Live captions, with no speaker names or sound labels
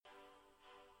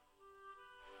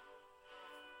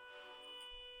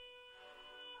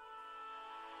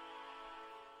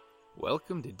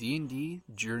Welcome to D&D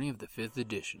Journey of the 5th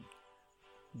Edition.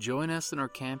 Join us in our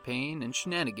campaign and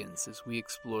shenanigans as we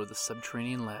explore the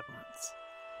subterranean labyrinths,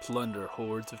 plunder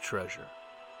hordes of treasure,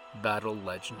 battle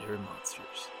legendary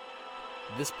monsters.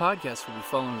 This podcast will be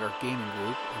following our gaming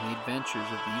group and the adventures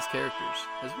of these characters,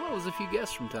 as well as a few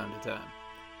guests from time to time.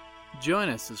 Join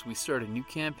us as we start a new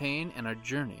campaign and our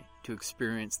journey to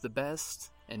experience the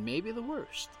best, and maybe the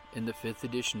worst, in the 5th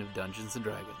edition of Dungeons &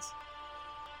 Dragons.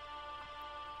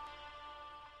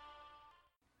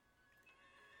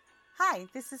 Hi,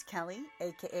 this is Kelly,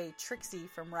 aka Trixie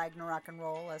from Ragnarok and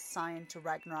Roll, a Scion to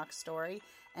Ragnarok story,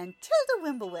 and Tilda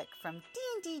Wimblewick from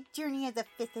D&D Journey of the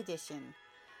 5th Edition.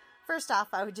 First off,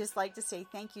 I would just like to say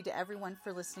thank you to everyone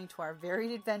for listening to our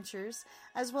varied adventures,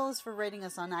 as well as for rating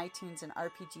us on iTunes and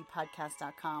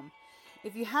RPGpodcast.com.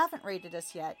 If you haven't rated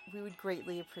us yet, we would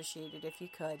greatly appreciate it if you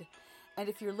could. And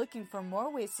if you're looking for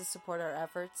more ways to support our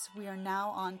efforts, we are now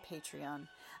on Patreon,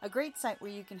 a great site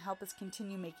where you can help us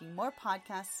continue making more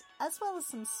podcasts, as well as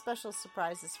some special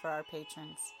surprises for our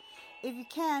patrons. If you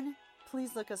can,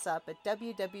 please look us up at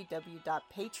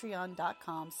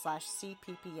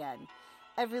www.patreon.com/cppn.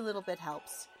 Every little bit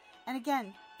helps. And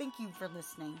again, thank you for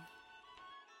listening.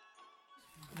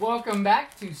 Welcome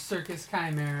back to Circus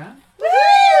Chimera.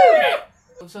 Woo!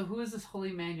 So who is this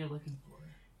holy man you're looking for?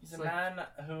 He's a man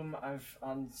whom I've,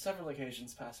 on several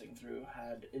occasions passing through,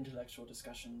 had intellectual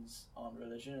discussions on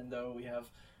religion, and though we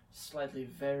have slightly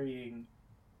varying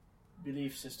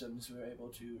belief systems, we're able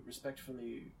to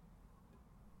respectfully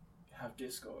have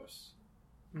discourse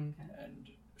and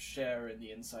share in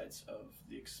the insights of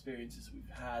the experiences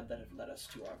we've had that have led us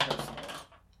to our personal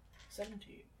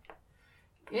 17.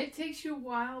 It takes you a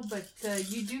while, but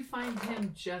you do find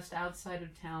him just outside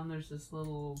of town. There's this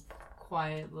little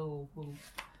quiet, little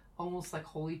almost like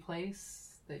holy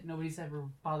place that nobody's ever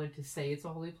bothered to say it's a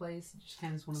holy place. It just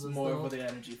kind of one of those more little where the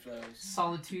energy flows.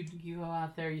 Solitude. You go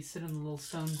out there, you sit on the little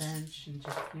stone bench, and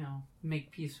just make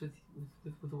peace with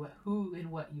who and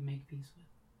what you make peace with.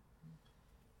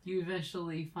 You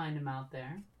eventually find him out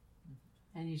there,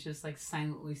 and he's just like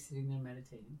silently sitting there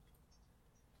meditating.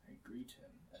 I greet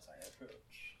him as I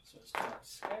approach, so as to not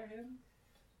scare him.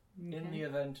 Okay. In the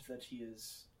event that he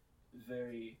is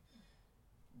very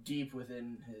deep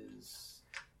within his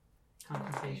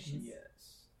contemplations.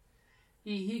 Yes.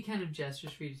 He kind of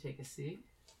gestures for you to take a seat.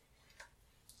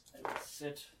 I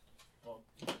will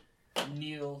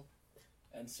kneel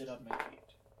and sit on my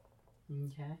feet.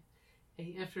 Okay.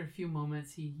 After a few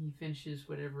moments, he finishes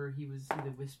whatever he was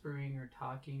either whispering or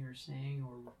talking or saying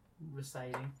or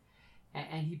reciting.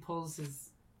 And he pulls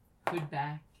his hood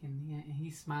back and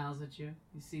he smiles at you.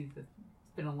 You see that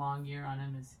it's been a long year on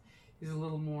him. He's a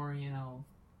little more,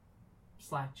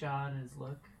 slack-jawed in his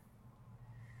look.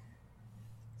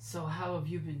 So how have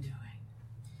you been doing?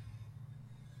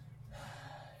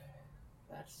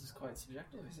 That is quite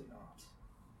subjective, is it not?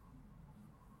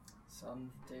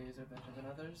 Some days are better than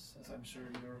others, as I'm sure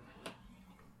you're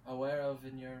aware of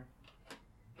in your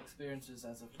experiences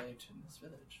as of late in this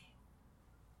village.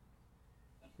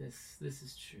 This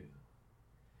is true.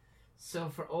 So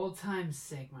for old time's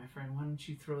sake, my friend, why don't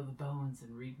you throw the bones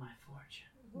and read my fortune?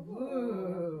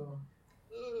 Ooh.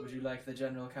 Would you like the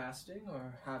general casting,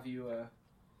 or have you a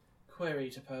query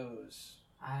to pose?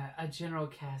 A general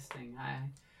casting.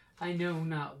 I know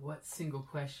not what single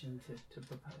question to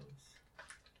propose.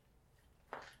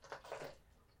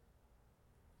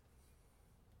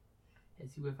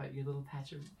 As you whip out your little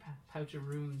pouch of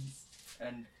runes.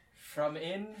 And from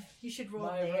in You should roll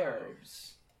my there,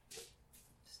 robes.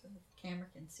 so the camera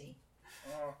can see.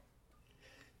 Oh.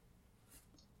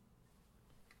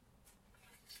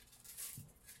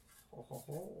 Ho, ho,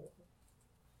 ho.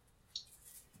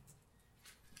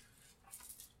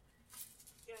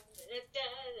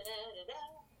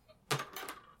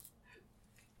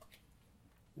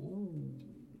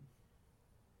 Ooh.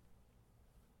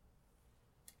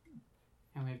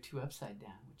 And we have 2 upside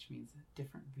down, which means a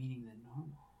different reading than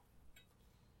normal.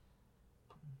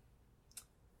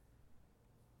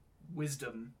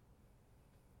 Wisdom.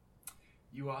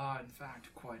 You are, in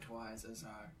fact, quite wise, as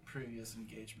our previous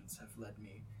engagements have led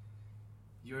me.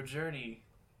 Your journey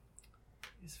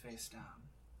is face down.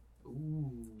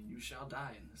 Ooh. You shall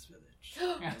die in this village,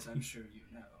 as I'm sure you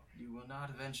know. You will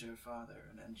not venture farther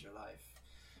and end your life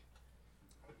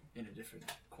in a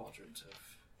different quadrant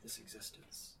of this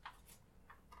existence.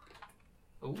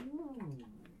 Ooh.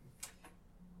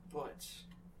 But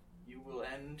you will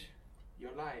end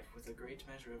your life with a great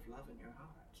measure of love in your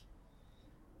heart.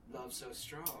 Love so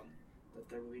strong that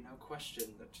there will be no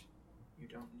question that you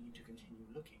don't need to continue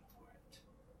looking for it.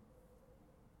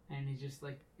 And he just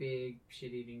big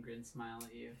shit-eating grin smile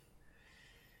at you.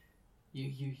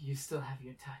 You still have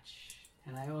your touch,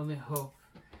 and I only hope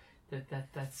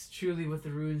that's truly what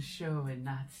the runes show, and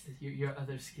not your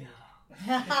other skill.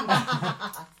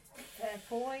 Fair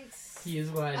points. He is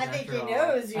wise. I think after he all.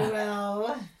 knows you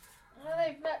will. Well,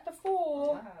 they've met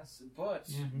before. Yes, but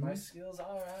Mhm. my skills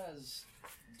are as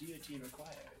deity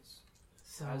requires,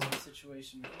 So, as the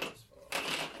situation calls for.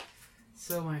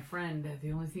 so my friend,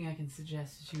 the only thing I can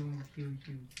suggest is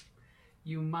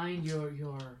you mind your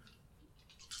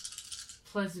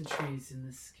pleasantries in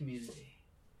this community.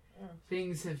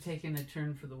 Things have taken a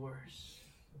turn for the worse.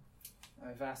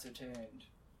 I've ascertained.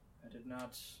 I did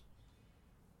not,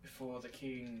 before the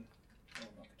king, no,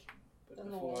 not the king, but The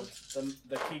before lord.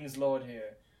 the king's lord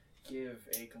here, give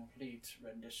a complete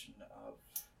rendition of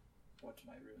what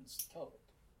my runes told.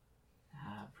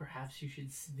 Perhaps you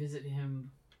should visit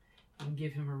him and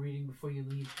give him a reading before you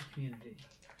leave the community.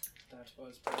 That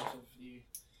was part of the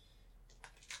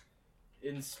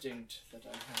instinct that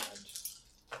I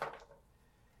had.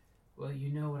 Well, you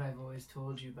know what I've always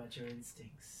told you about your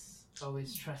instincts.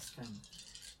 Always trust them.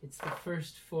 It's the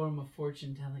first form of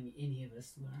fortune telling any of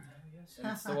us learn. Oh, yes, and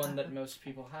it's the one that most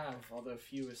people have, although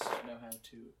fewest know how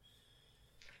to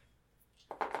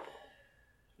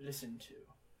listen to.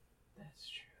 That's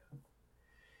true.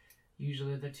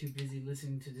 Usually they're too busy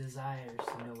listening to desires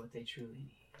to know what they truly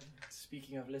need.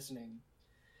 Speaking of listening,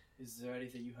 is there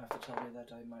anything you have to tell me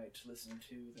that I might listen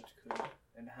to that could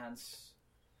enhance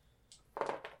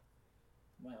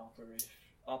my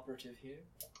operative here?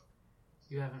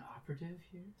 You have an operative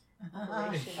here?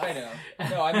 Operations. I know.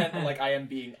 No, I meant like I am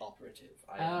being operative.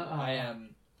 I Oh.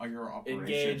 am Oh, your operation.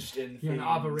 engaged in You're an things.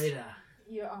 operator.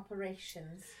 Your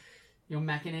operations. Your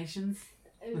machinations?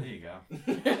 There you go.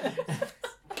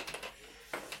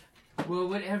 Well,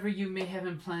 whatever you may have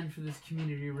in plan for this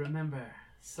community, remember,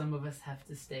 some of us have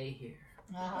to stay here.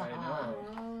 I know.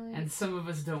 Right. And some of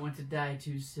us don't want to die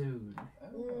too soon.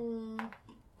 Oh.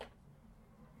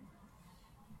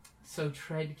 So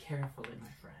tread carefully,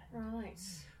 my friend. Right.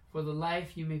 For the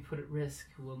life you may put at risk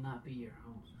will not be your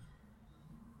own.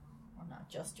 Or not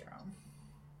just your own.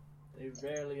 They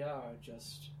rarely are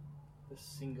just a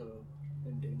single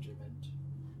endangerment.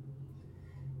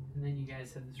 And then you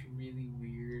guys have this really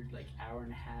weird, like, hour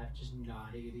and a half just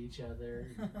nodding at each other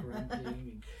and grunting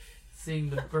and seeing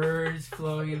the birds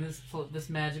flowing in this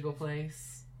magical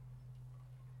place.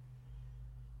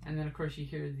 And then, of course, you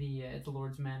hear at the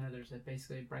Lord's Manor, there's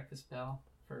basically a breakfast bell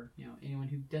for, anyone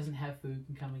who doesn't have food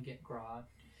can come and get grog.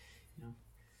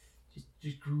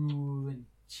 Just gruel and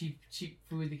cheap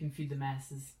food that can feed the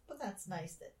masses. But that's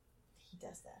nice that he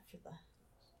does that for the...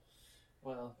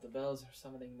 Well, the bells are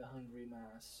summoning the hungry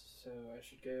mass, so I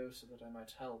should go so that I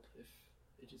might help if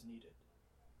it is needed.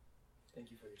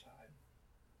 Thank you for your time.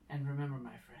 And remember,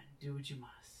 my friend, do what you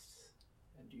must.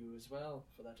 And you as well,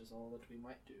 for that is all that we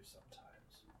might do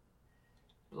sometimes.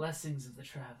 Blessings of the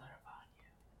traveler upon you.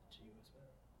 To you as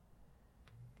well.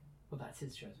 Well, that's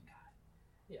his chosen God.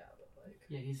 Yeah, but like...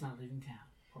 Yeah, he's not leaving town.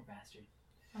 Poor bastard.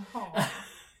 Oh.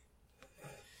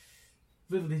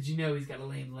 Little did you know he's got a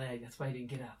lame leg. That's why he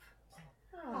didn't get up.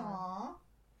 Aww.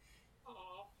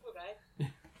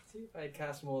 See, if I had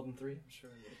cast more than 3, I'm sure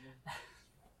I would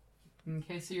have.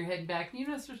 Okay, so you're heading back. You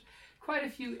notice there's quite a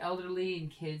few elderly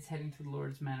and kids heading to the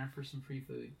Lord's Manor for some free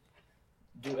food.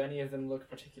 Do any of them look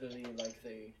particularly like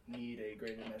they need a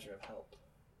greater measure of help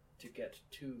to get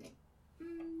to?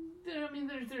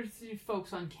 There's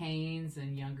folks on canes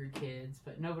and younger kids,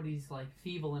 but nobody's like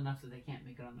feeble enough that they can't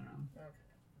make it on their own. Okay.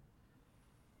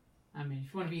 I mean,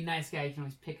 if you want to be a nice guy, you can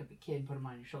always pick up a kid and put him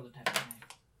on your shoulder type of thing.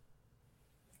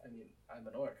 I mean, I'm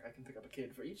an orc. I can pick up a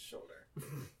kid for each shoulder.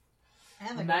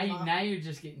 And the Now, grandma. now you're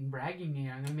just getting bragging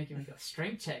here. I'm gonna make you make a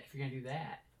strength check if you're gonna do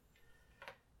that.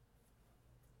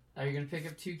 Are you gonna pick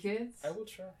up 2 kids? I will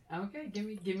try. Okay, give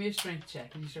me a strength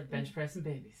check and you start bench pressing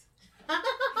babies.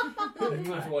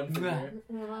 With one finger.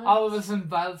 Right. All of a sudden,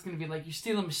 Violet's gonna be like, "You're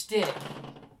stealing my stick."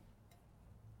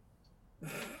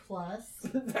 Plus,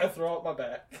 I throw out my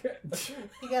back.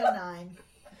 he got a 9.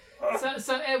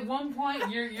 So at one point,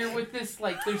 you're with this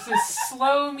there's this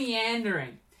slow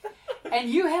meandering, and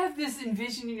you have this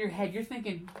envision in your head. You're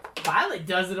thinking, Violet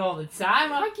does it all the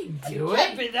time. I can do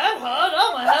Can't it. be that hard.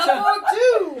 I'm a half-orc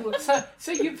too.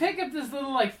 So you pick up this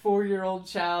little 4-year-old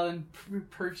child and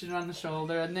perch it on the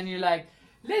shoulder, and then you're like,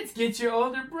 "Let's get your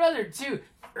older brother too."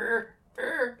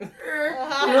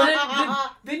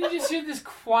 Then you just hear this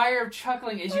choir of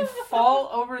chuckling as you fall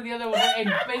over the other way,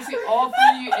 and basically all 3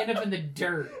 of you end up in the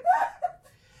dirt.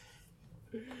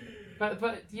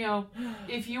 But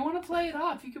if you want to play it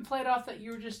off, you can play it off that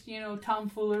you were just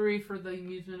tomfoolery for the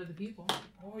amusement of the people.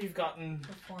 Oh, you've gotten...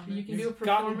 You can do a You've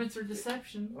gotten- performance or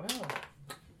deception. Well,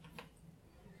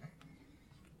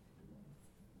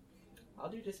 I'll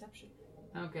do deception.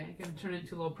 Okay, gonna turn it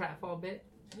into a little pratfall bit.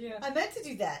 Yeah. I meant to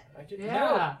do that. I did.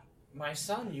 Yeah. No, my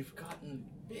son, you've gotten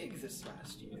big this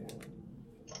last year.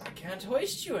 I can't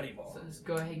hoist you anymore. So just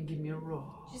go ahead and give me a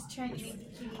roll. Just trying to make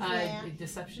the kitties laugh.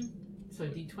 Deception. So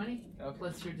D20 Okay.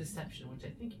 plus your deception, which I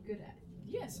think you're good at.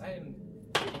 Yes, I am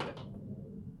pretty good.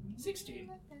 16.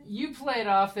 You played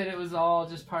off that it was all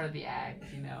just part of the act,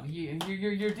 you know.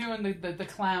 You're doing the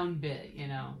clown bit, you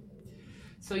know.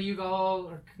 So you all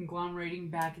are conglomerating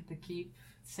back at the keep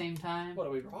at the same time. What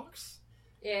are we, rocks?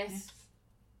 Yes.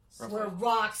 We're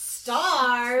rock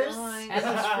stars. And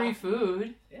there's free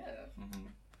food. Yeah. Mm-hmm.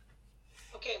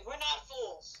 Okay, we're not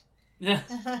fools. Yeah.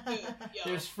 Food, yo.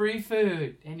 There's free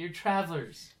food, and you're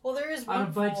travelers. Well, there is On a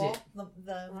one budget. fool.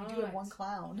 We do have one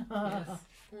clown. Yes.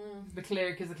 Mm. The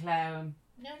cleric is a clown.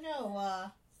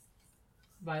 No.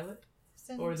 Violet?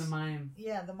 Since, Or the mime,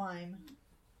 Yeah, the mime.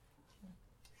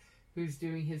 who's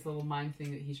doing his little mime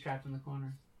thing that he's trapped in the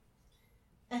corner.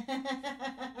 Let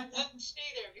him stay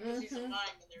there because he's a mime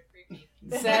and they're creepy.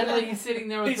 Sadly, he's sitting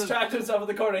there with He's trapped himself in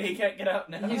the corner. He can't get out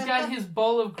now. He's got his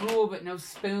bowl of gruel but no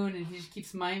spoon, and he just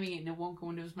keeps miming it, and it won't go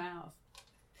into his mouth.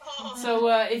 Oh, So,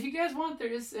 if you guys want, there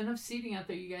is enough seating out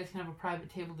there. You guys can have a private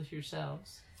table to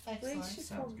yourselves. We Excellent. should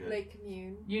Sounds probably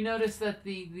commune. You notice that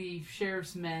the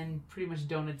sheriff's men pretty much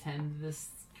don't attend this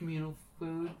communal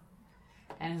food,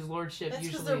 and his lordship That's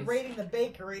because usually they're raiding the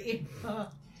bakery.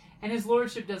 and his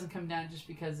lordship doesn't come down just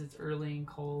because it's early and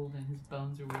cold and his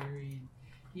bones are weary.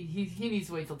 And he needs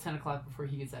to wait till 10 o'clock before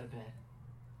he gets out of bed,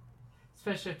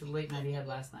 especially after the late night he had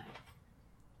last night.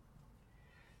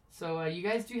 So you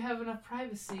guys do have enough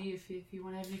privacy if you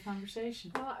want to have any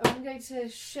conversation. Right, I'm going to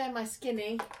share my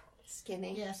skinny.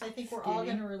 Yes, I think we're all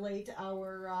going to relate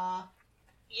our.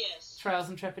 yes. Trials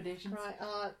and trepidations. Right,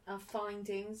 our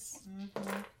findings.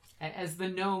 As the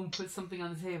gnome puts something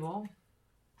on the table.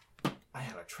 I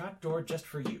have a trapdoor just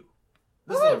for you.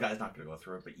 This little guy's not going to go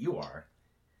through it, but you are.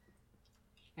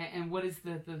 And what is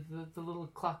the little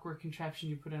clockwork contraption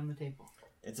you put on the table?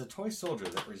 It's a toy soldier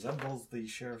that resembles the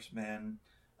sheriff's man.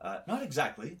 Not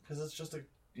exactly, because it's just a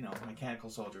mechanical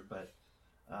soldier, but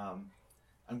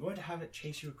I'm going to have it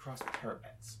chase you across the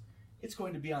parapets. It's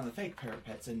going to be on the fake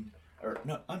parapets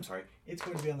it's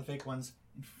going to be on the fake ones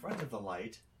in front of the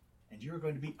light, and you're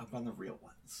going to be up on the real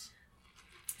ones.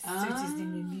 So it is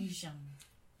an illusion.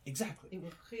 Exactly. It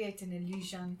will create an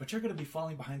illusion. But you're going to be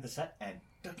falling behind the set and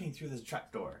ducking through this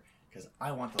trapdoor, because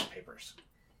I want those papers.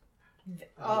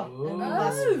 Oh.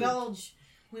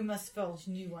 We must filge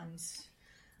new ones.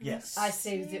 Yes. I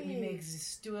say that we make the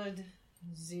steward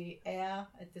the heir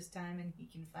at this time, and he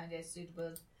can find a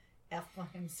suitable heir for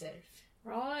himself.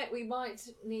 Right, we might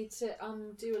need to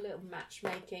do a little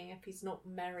matchmaking if he's not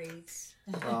married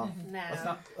Well,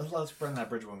 now. let's burn that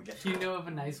bridge when we get to You it. know of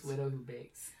a nice widow who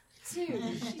bakes. Too.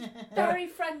 She's very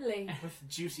friendly. With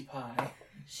juicy pie.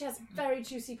 She has very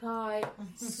juicy pie,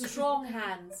 strong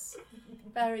hands.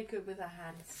 Very good with her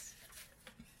hands.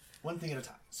 One thing at a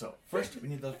time. So, first, we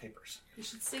need those papers. You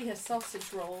should see her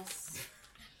sausage rolls.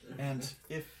 And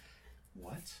if...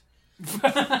 What?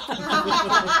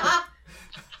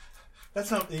 That's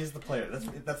not... He's the player.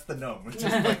 That's the gnome. It's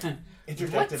just like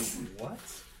interjected... What?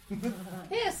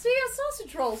 Here, see her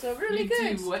sausage rolls. They're really You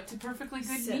good. do what to perfectly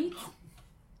good So- meat?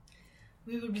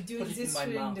 We will be doing Put it in this my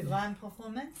during mouth. the grand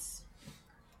performance.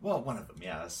 Well, one of them,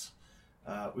 yes.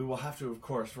 We will have to, of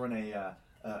course, run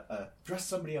dress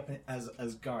somebody up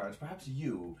as guards. Perhaps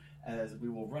you, as we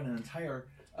will run an entire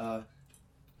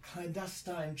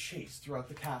clandestine chase throughout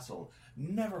the castle,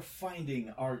 never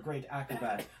finding our great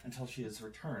acrobat until she is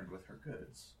returned with her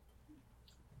goods.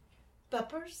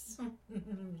 Peppers?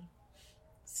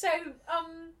 So,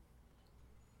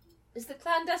 is the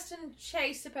clandestine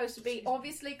chase supposed to be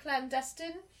obviously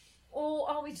clandestine? Or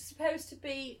are we supposed to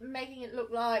be making it look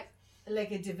like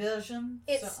Like a diversion?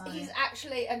 he's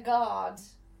actually a guard?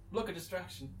 Look, a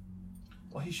distraction.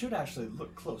 Well, he should actually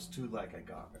look close to like a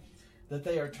guard. That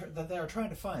they are trying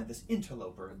to find this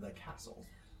interloper in the castle.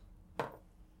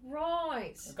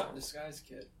 Right. I've got a disguise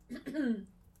kit.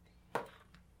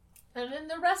 And then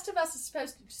the rest of us are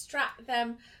supposed to distract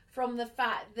them from the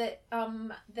fact that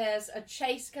there's a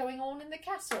chase going on in the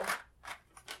castle.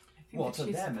 I think Well, that to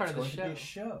she's them, part it's of the going to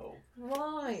show. be a show.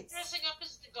 Right. Dressing up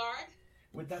as the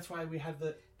guard? That's why we have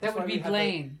the. That would be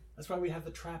Blaine. That's why we have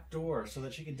the trap door, so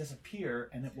that she can disappear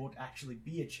and it won't actually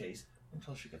be a chase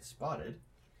until she gets spotted.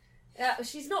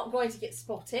 She's not going to get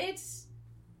spotted.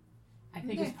 I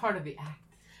think it's part of the act.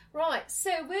 Right, so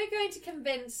we're going to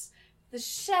convince the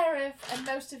sheriff and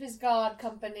most of his guard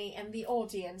company and the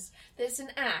audience that it's an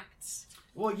act.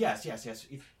 Well, yes.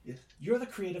 You're the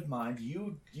creative mind.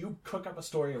 You cook up a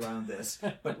story around this,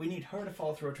 but we need her to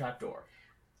fall through a trapdoor.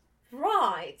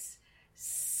 Right.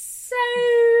 So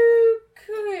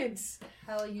good.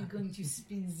 How are you going to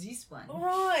spin this one?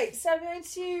 Right. So I'm going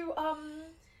to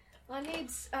I need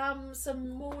some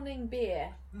morning beer.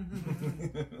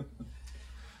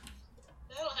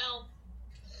 That'll help.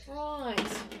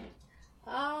 Right.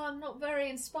 I'm not very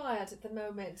inspired at the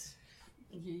moment.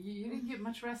 You didn't get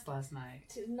much rest last night.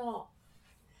 Did not.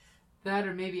 That,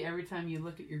 or maybe every time you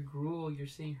look at your gruel, you're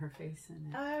seeing her face in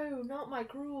it. Oh, not my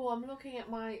gruel. I'm looking at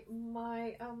my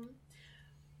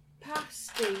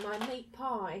pasty, my meat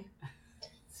pie.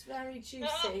 It's very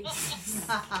juicy.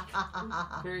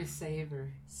 Very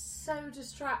savory. So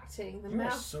distracting. The You are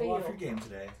mouthfeel. so off your game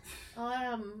today. I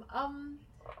am.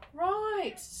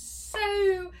 Right.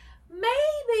 So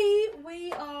maybe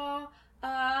we are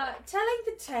telling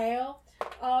the tale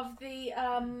of the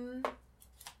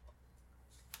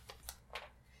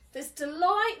this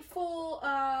delightful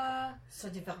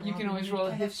You can always roll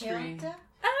a history.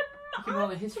 You can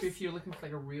roll a history if you're looking for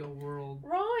like a real world.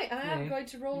 Right, I am Yeah. going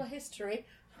to roll a history.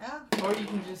 Oh. Or you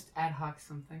can just ad hoc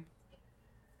something.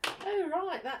 Oh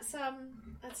right, that's a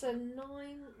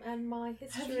 9, and my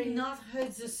history. Have you not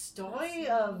heard the story It's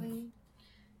of... 9.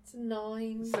 It's a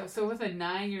 9. So with a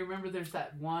 9, you remember there's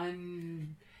that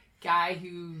one guy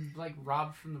who like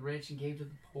robbed from the rich and gave to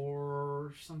the poor,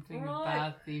 or something Right.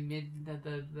 about the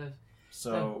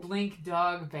So Blink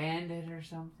Dog Bandit or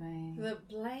something. The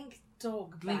blank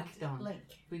dog Blink bandit. Dog. Blink.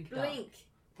 Blink Dog. Blink.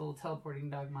 The little teleporting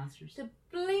dog monsters. The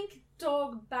blink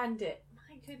dog bandit.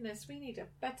 My goodness, we need a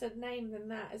better name than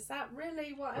that. Is that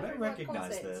really what would I everyone calls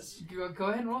recognize it? this? Go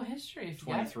ahead and roll history if you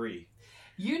got it. 23.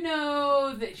 You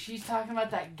know that she's talking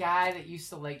about that guy that used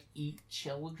to like eat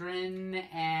children,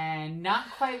 and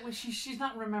not quite what she's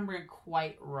not remembering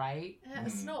quite right.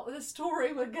 That's not the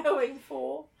story we're going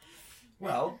for.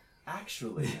 Well,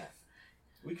 actually,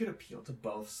 we could appeal to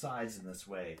both sides in this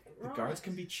way. The Right. guards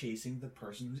can be chasing the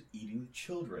person who's eating the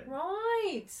children.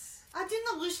 Right. I did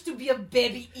not wish to be a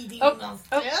baby-eating Oh,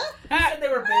 monster. And they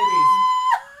were babies.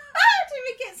 Do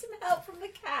we get some help from the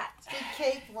cat? The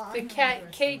cake one. The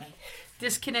cat cake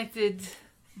disconnected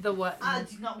the what? I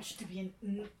do not wish to be a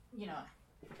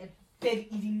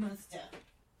baby-eating monster.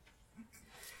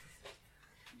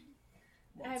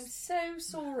 I'm so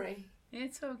sorry.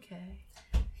 It's okay.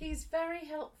 He's very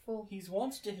helpful. He's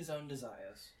wont to his own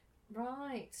desires.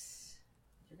 Right.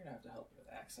 You're gonna have to help me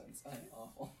with accents. I'm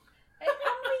awful. I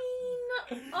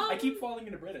mean, I keep falling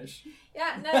into British.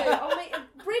 Yeah, no, I mean,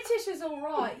 British is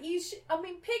alright.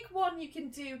 Pick one you can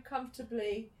do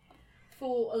comfortably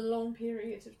for a long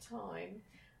period of time.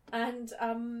 And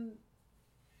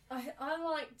I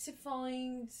like to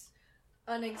find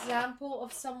an example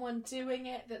of someone doing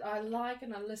it that I like,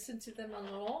 and I listen to them a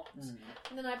lot.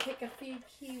 And then I pick a few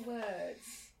key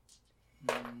words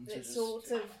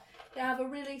that they have a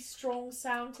really strong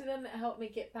sound to them that help me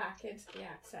get back into the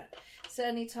accent. So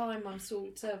anytime I'm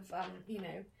sort of,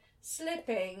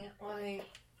 slipping, I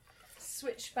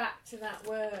switch back to that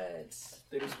word.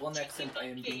 There is one accent I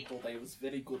am being told I was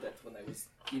very good at when I was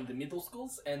in the middle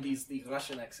schools, and is the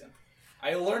Russian accent.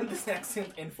 I learned this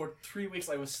accent, and for 3 weeks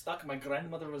I was stuck. My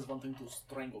grandmother was wanting to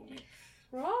strangle me.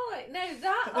 Right, no,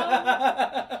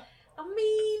 that,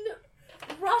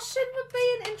 Russian would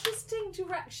be an interesting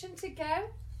direction to go.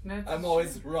 I'm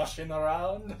always rushing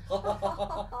around.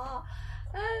 Oh,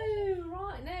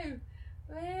 right, no,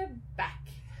 we're back.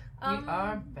 We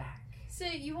are back. So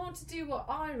you want to do what,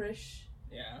 Irish?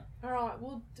 Yeah. All right,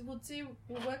 we'll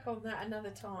work on that another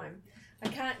time. I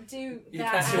can't do You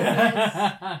that.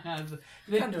 can't do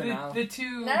the, Can't do it now. the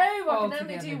two. No, I fall can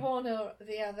only do together. one or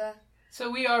the other.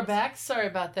 So we are back. Sorry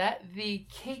about that. The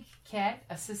Cake Cat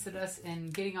assisted us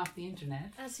in getting off the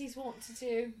internet. As he's wont to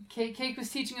do. Cake was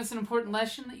teaching us an important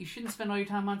lesson that you shouldn't spend all your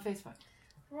time on Facebook.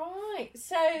 Right.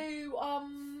 So,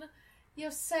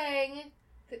 you're saying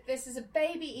that this is a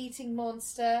baby-eating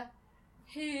monster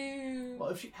who... Well,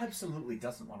 if she absolutely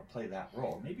doesn't want to play that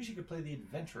role, maybe she could play the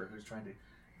adventurer who's trying to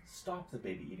stop the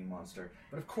baby-eating monster.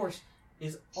 But of course,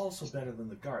 is also better than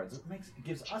the guards. It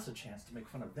gives us a chance to make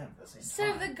fun of them at the same So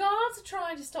time. the guards are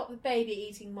trying to stop the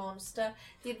baby-eating monster.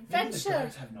 The Maybe the adventure...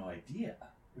 guards have no idea,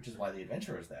 which is why the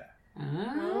adventurer's there.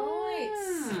 Right.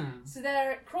 So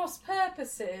they're at cross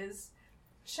purposes,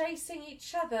 chasing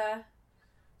each other.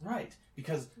 Right,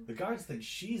 because the guards think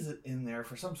she's in there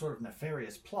for some sort of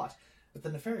nefarious plot, but the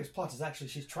nefarious plot is actually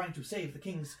she's trying to save the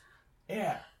king's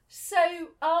heir.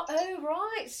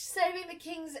 right, saving the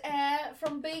king's heir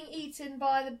from being eaten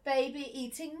by the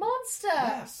baby-eating monster.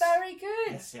 Yes. Very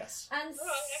good. Yes. And All right,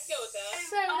 I can go with that.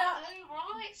 so that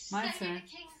right. My Saving turn. the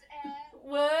king's heir.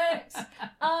 works.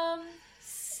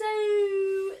 So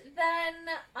then,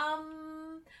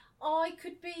 I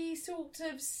could be sort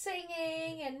of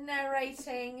singing and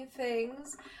narrating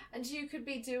things, and you could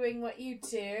be doing what you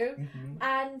do, Mm-hmm.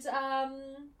 and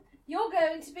you're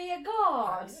going to be a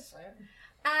guard. Yes, I am.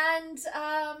 And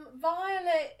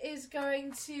Violet is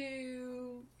going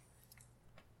to.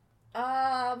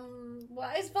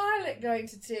 What is Violet going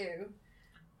to do?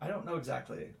 I don't know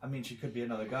exactly. I mean, she could be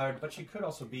another guard, but she could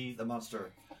also be the monster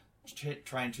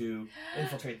trying to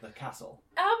infiltrate the castle.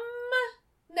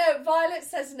 No, Violet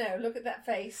says no. Look at that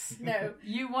face. No.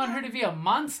 You want her to be a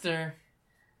monster?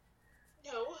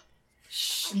 No.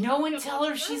 Shh, no one tell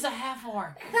her she's a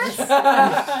half-orc. Did you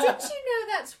know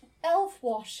that's elf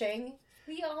washing?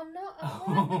 We are not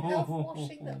allowed elf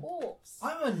washing the orcs.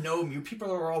 I'm a gnome. You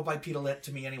people are all bipedal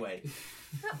to me anyway.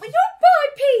 But you're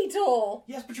bipedal.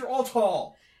 Yes, but you're all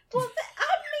tall. Well,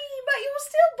 but you're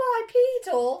still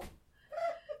bipedal.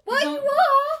 Well, He's you only-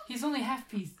 are. He's only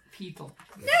half-pedal.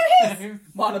 No, he's...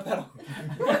 Monopedal.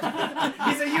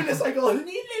 He's a unicycle.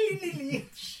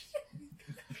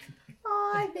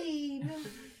 I mean,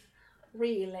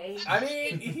 really. I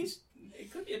mean,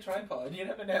 it could be a tripod. You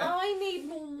never know. I need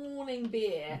more morning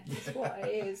beer. That's what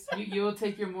it is. You'll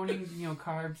take your morning,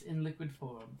 carbs in liquid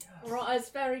form. Right, it's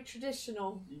very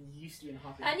traditional. Yeasty and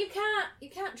hoppy. And you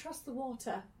can't trust the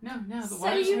water. No, the So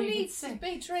water's you how need get to sick.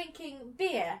 be drinking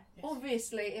beer. Yes.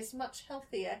 Obviously, it's much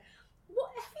healthier.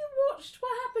 What have you watched?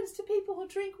 What happens to people who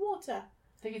drink water?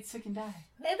 They get sick and die.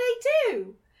 They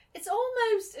do. It's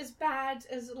almost as bad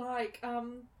as like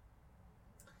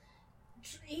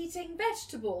eating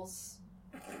vegetables.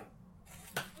 Who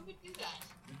would do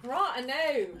that? Right, I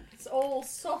know. It's all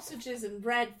sausages and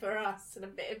bread for us, and a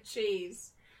bit of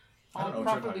cheese. I don't know All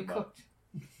what you're properly talking about. cooked.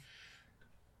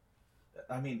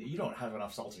 I mean, you don't have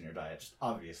enough salt in your diet, just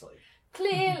obviously.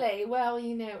 Clearly, well,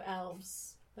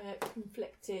 elves. They're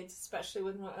conflicted, especially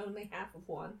when we're only half of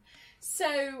one. So,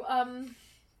 that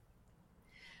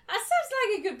sounds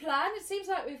like a good plan. It seems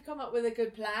like we've come up with a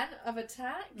good plan of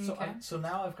attack. So, Okay. so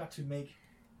now I've got to make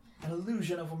an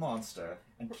illusion of a monster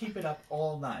and keep it up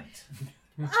all night.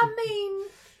 I mean,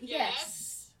 yes. Yes.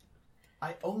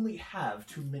 I only have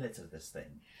 2 minutes of this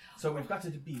thing, so we've got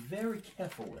to be very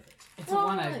careful with it. It's a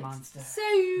one-eyed monster. So,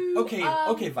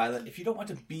 Okay, Violet, if you don't want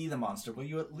to be the monster, will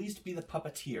you at least be the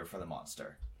puppeteer for the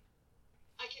monster?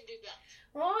 I can do that.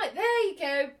 Right, there you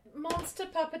go. Monster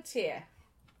puppeteer.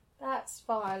 That's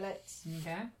Violet.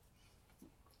 Okay.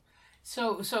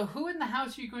 So who in the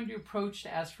house are you going to approach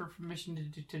to ask for permission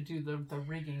to do the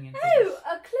rigging and Oh, things?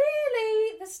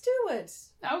 clearly the steward.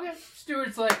 Okay.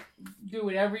 Stuart's like, do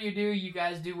whatever you do. You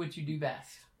guys do what you do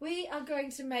best. We are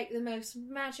going to make the most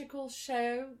magical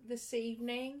show this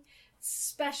evening.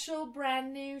 Special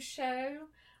brand new show.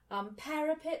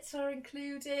 Parapets are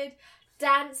included.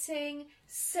 Dancing,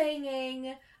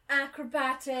 singing,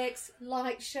 acrobatics,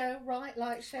 light show, right?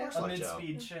 Light show. course. A Like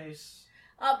mid-speed chase.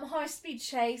 High-speed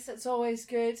chase, that's always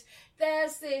good.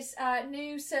 There's this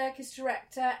new circus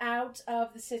director out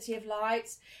of the City of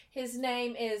Lights. His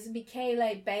name is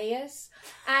Michele Bayes,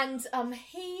 and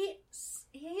he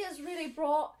has really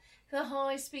brought the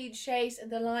high-speed chase and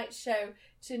the light show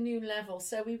to a new level.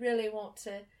 So we really want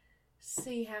to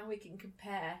see how we can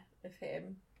compare with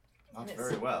him. Not And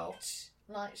very it's well,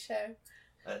 light show.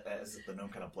 as the gnome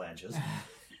kind of blanches.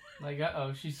 Like,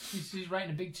 she's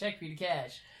writing a big check for you to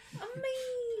cash. I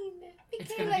mean,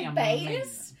 It's gonna be Michele a Bayes. million.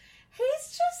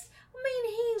 He's just,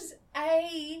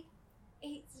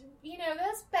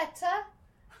 there's better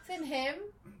than him.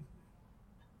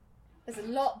 There's a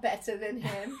lot better than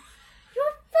him. You're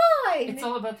fine. It's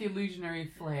all about the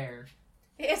illusionary flair.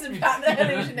 It isn't about the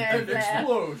illusionary flair.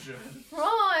 Explosion.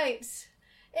 Right.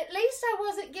 At least I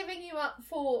wasn't giving you up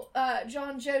for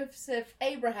John Joseph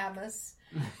Abrahamus.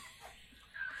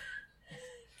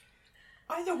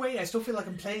 Either way, I still feel like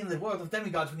I'm playing in the world of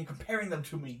demigods when you're comparing them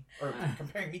to me, or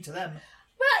comparing me to them.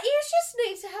 But you just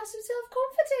need to have some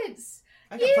self-confidence.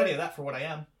 I got plenty of that for what I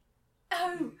am.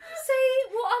 Oh,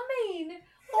 see what I mean?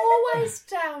 Always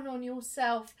down on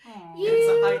yourself. You- It's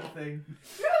a height thing.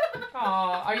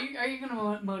 Aw, are you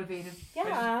gonna motivate him?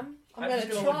 Yeah, I'm I'm going just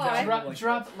to gonna look try. down.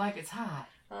 Drop it like it's hot.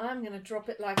 I'm going to drop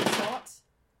it like it's hot.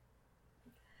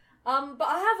 But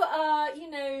I have,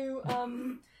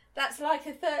 that's like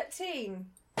a 13.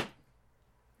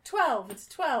 12, it's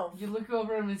 12. You look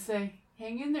over him and say,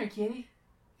 "Hang in there, kitty."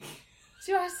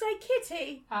 Do I say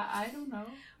kitty? I don't know.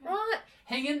 Right.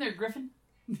 Hang in there, Griffin.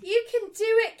 You can do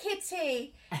it,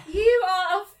 Kitty. You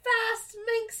are a fast,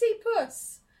 minxy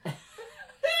puss.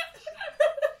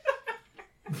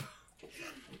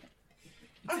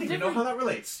 I don't even know how that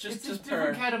relates. It's a Just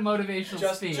different her. kind of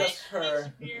motivational speech. Just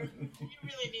her. Beer. You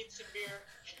really need some beer.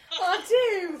 I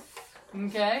do.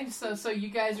 Okay, so you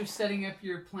guys are setting up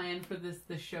your plan for this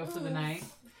show for the night.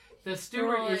 The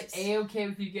steward Right. is A-okay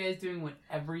with you guys doing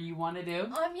whatever you want to do.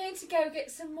 I'm going to go get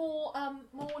some more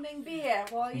morning beer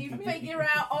while you figure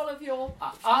out all of your...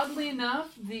 Oddly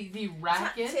enough, the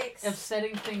racket Tactics. of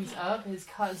setting things up has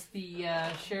caused the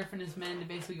sheriff and his men to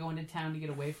basically go into town to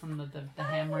get away from the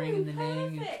hammering and the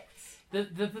neighing.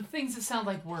 Perfect. The things that sound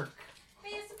like work. Be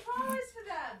a surprise for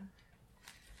them.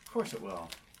 Of course it will.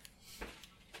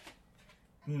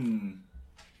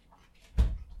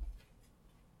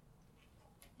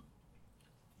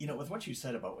 You know, with what you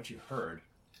said about what you heard,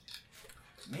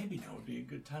 maybe now would be a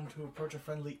good time to approach a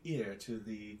friendly ear to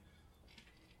the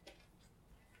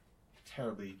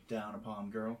terribly down upon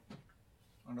girl.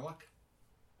 On her luck.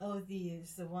 Oh, the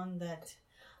one that.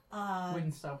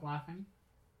 Wouldn't stop laughing.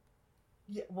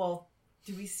 Yeah, well,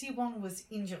 do we see one with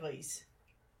injuries?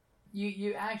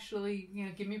 You actually,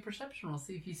 give me a perception roll.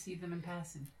 See if you see them in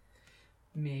passing.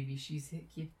 Maybe she's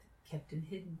kept and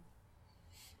hidden.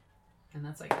 And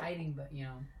that's like hiding, but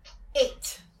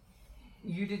 8.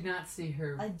 You did not see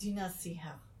her. I do not see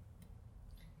her.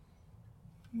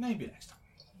 Maybe next time.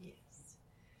 Yes.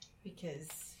 Because,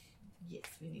 yes,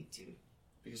 we need to.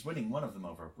 Because winning one of them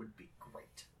over would be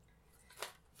great.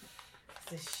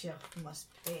 The sheriff must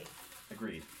pay.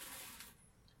 Agreed.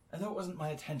 And though it wasn't my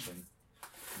intention,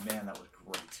 man, that was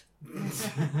great.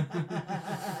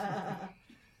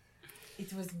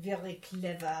 It was very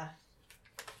clever.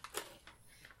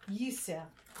 You, sir,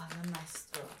 are a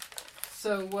maestro.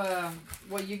 So,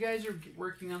 you guys are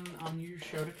working on your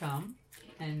show to come,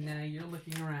 and you're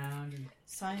looking around. And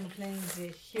Sign playing the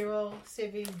hero,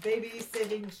 saving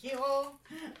hero,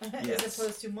 Yes. as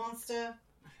opposed to monster.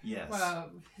 Yes.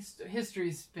 well,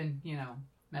 history's been,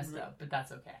 messed up, but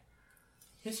that's okay.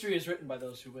 History is written by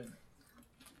those who win.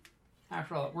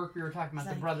 After all, at work we were talking about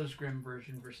the Like- Brothers Grimm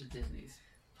version versus Disney's.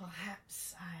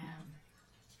 Perhaps I am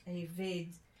a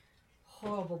evade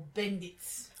horrible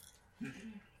bandits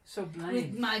So with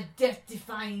Blaine, my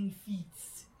death-defying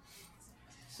feats.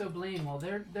 while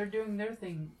they're doing their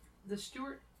thing, the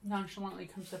steward nonchalantly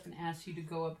comes up and asks you to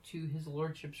go up to his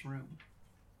lordship's room.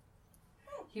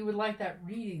 He would like that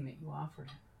reading that you offered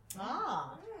him.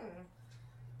 Ah,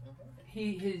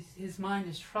 His mind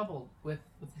is troubled with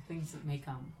the things that may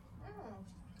come.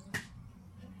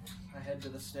 I head to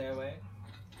the stairway.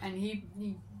 And he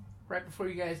right before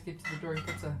you guys get to the door, he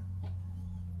puts a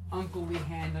unclely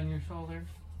hand on your shoulder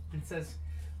and says,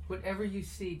 "Whatever you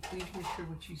see, please make sure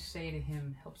what you say to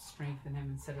him helps strengthen him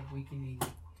instead of weakening him."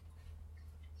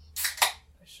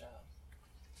 I shall.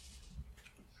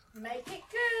 Make it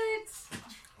good.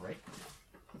 Right.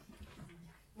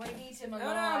 We need him No,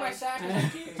 alive. my sack is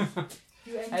empty.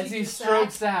 you emptied As he the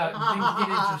strokes sack. out, things get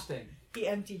interesting. He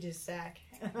emptied his sack.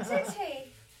 Did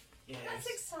he? Yes. That's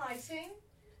exciting.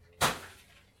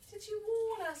 Did you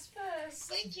warn us first?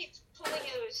 They keep pulling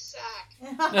out his sack.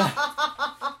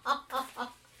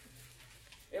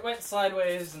 It went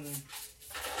sideways and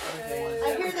everything.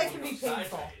 I hear that can be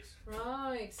painful.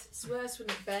 Right. It's worse when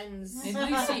it bends.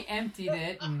 At least he emptied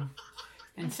it, and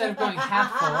instead of going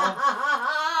half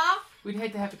full, we'd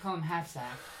hate to have to call him half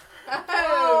sack.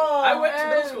 Oh, I went to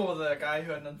middle school with a guy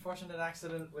who had an unfortunate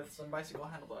accident with some bicycle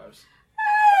handlebars.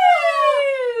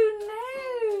 Oh,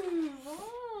 no.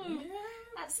 Oh,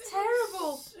 that's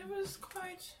terrible. It was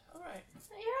quite alright.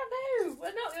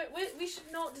 Yeah, no. We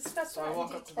should not discuss So that I in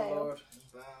walk up to the detail. Lord and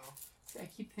vow. See, I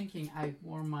keep thinking I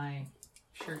wore my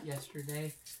shirt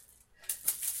yesterday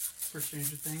for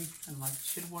Stranger Things. I'm like,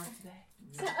 should have worn it today.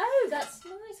 Oh, that's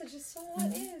nice. I just saw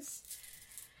what it is.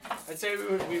 I'd say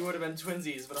we would have been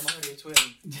twinsies, but I'm already a twin.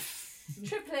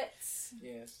 Triplets.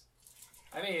 Yes.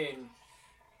 I mean,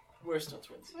 we're still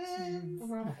twinsies.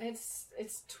 Right.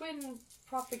 It's twin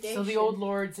propagation. So the old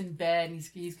lord's in bed, and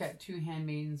he's got two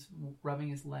handmaidens rubbing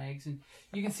his legs, and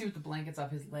you can see with the blankets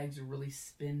off, his legs are really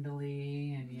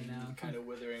spindly, and Kind of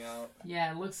withering out.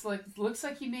 yeah, it looks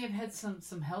like he may have had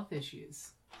some health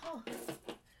issues. Oh.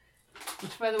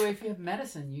 Which, by the way, if you have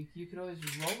medicine, you could always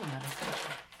roll the medicine.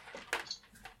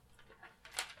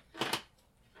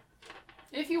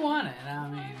 If you want it, I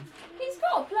mean. He's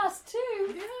got a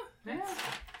 +2. Yeah.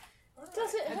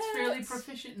 Does it That's hurt? fairly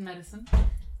proficient in medicine.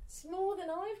 It's more than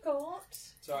I've got.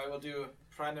 So I will do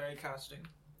primary casting.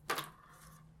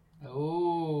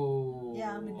 Oh.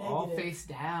 Yeah, I'm a all negative. face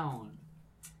down.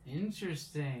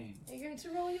 Interesting. Are you going to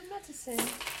roll your medicine?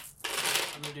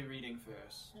 I'm gonna do reading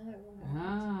first.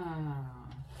 Ah.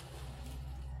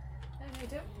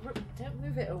 No, don't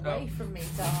move it away from me,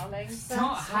 darling. Don't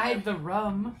hide the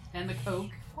rum and the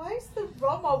coke. Why is the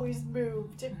rum always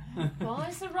moved? Why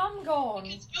is the rum gone?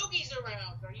 Because Yogi's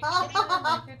around. Are you Oh kidding?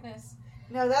 my goodness.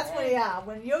 No, that's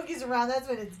when Yogi's around, that's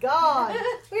when it's gone.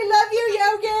 We love you,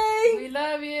 Yogi! We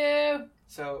love you.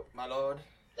 So, my lord,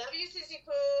 Love you, Sissy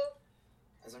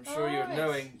Pooh. as I'm sure you're Alright.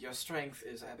 knowing, your strength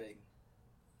is ebbing.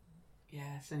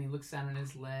 Yes, and he looks down at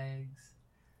his legs.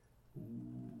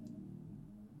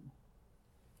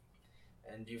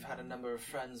 And you've had a number of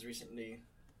friends recently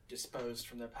disposed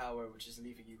from their power, which is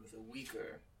leaving you with a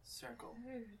weaker circle.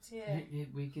 Oh dear.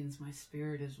 It weakens my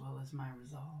spirit as well as my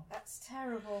resolve. That's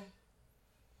terrible.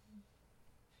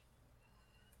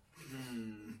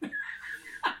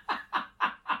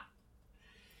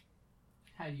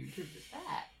 How do you interpret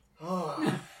that?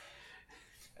 Oh.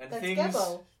 And That's things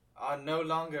Gebo. are no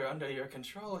longer under your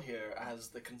control here as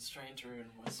the constraint rune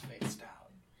was faced down.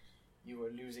 You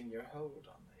are losing your hold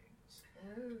on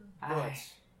things. But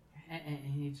And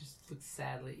he just looks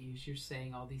sadly at you as you're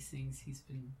saying all these things he's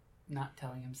been not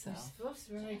telling You're himself. supposed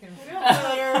to be making him feel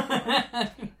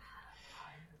better.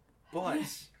 but But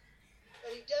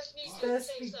he does need to Supposed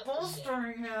to say be something.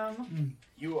 bolstering him.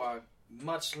 you are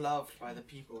much loved by the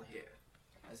people here,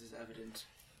 as is evident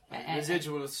by the And-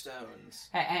 residual stones.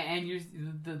 And you're,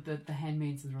 the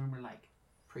handmaids in the room are like,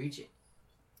 preach it.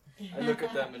 I look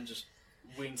at them and just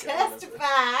wink at them.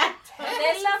 Testify!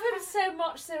 They love him so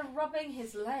much they're rubbing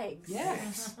his legs.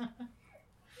 Yes.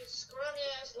 His scrawny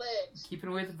ass legs. Keeping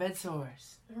away the bed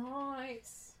sores. Right.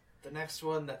 The next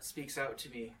one that speaks out to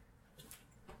me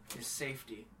is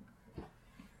safety.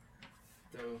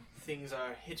 Though things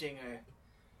are hitting a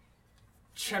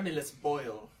tremulous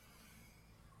boil,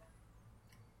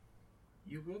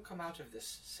 you will come out of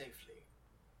this safely.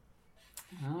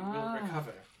 You will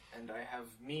recover, and I have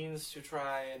means to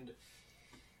try and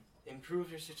improve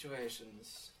your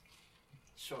situations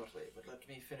shortly. But let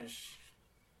me finish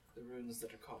the runes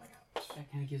that are calling out. That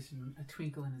kind of gives him a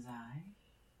twinkle in his eye.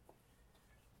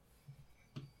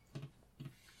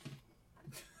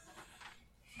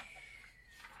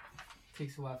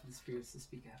 Takes a while for the spirits to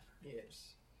speak up.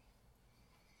 Yes.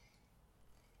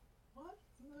 What?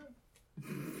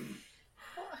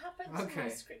 What happened to Okay. my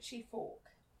scritchy fork?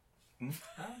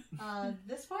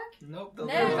 This fork? Nope. No,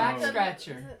 The back the-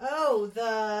 scratcher. Oh,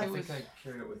 I the... It was- think I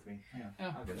carried it with me. Yeah,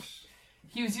 Oh. I'll get it.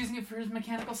 He was using it for his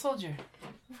mechanical soldier.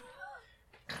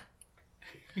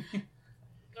 Sorry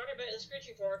about the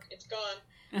scritchy fork. It's gone.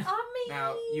 I mean...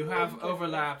 Now, you have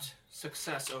overlapped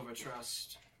success over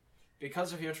trust.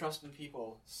 Because of your trust in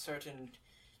people, certain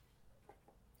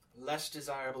less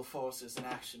desirable forces in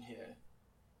action here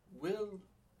will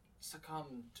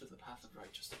succumb to the path of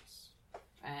righteousness.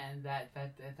 And that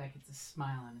gets a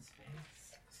smile on his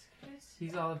face.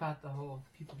 He's all about the whole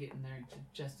people getting their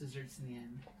just desserts in the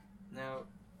end. Now,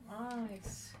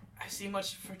 Nice. I see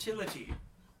much fertility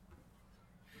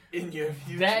in your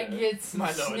future. That gets some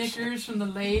my lord. snickers from the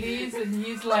ladies, and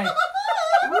he's like,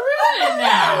 really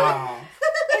now?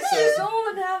 It's just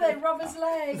all now they rub his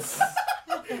legs.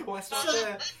 Why stop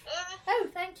there? Oh,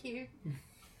 thank you.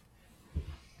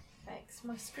 Thanks,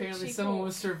 my Apparently scritchy someone fork.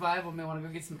 with survival may want to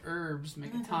go get some herbs,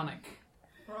 make a tonic.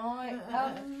 Right,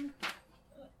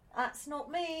 that's not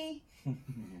me.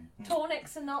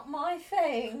 Tonics are not my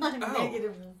thing. I'm Oh.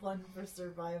 -1 for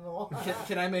survival.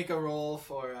 Can I make a roll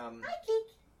for Hi,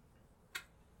 Geek.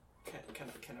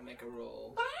 Can I make a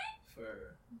roll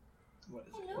for what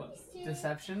is Hello, it? Mr.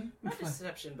 Deception? Not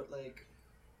deception, but like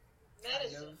kind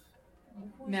Medicine.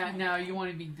 of. Now you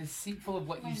want to be deceitful of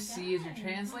what you see as you're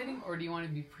translating, or do you want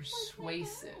to be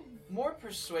persuasive? More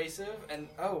persuasive, and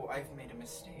oh, I've made a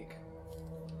mistake.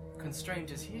 Constraint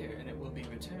is here, and it will be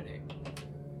returning.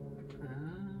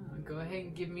 Go ahead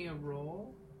and give me a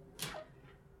roll.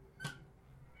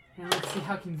 And let's see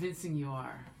how convincing you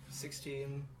are.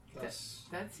 16 plus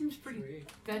That seems pretty.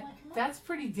 3. That's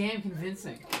pretty damn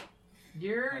convincing.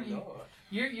 My lord.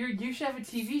 You should have a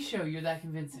TV show. You're that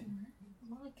convincing.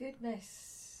 My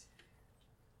goodness.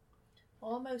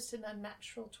 Almost an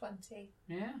unnatural 20.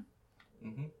 Yeah.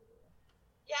 Mm-hmm.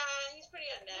 Yeah, he's pretty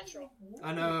unnatural.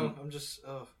 I know. I'm just.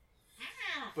 Oh.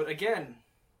 But again,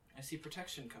 I see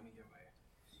protection coming your way.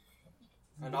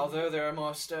 And although there are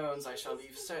more stones, I shall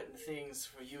leave certain things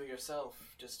for you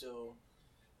yourself to still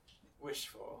wish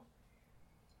for.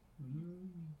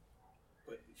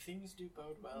 But things do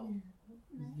bode well.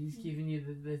 He's giving you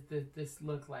this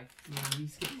look like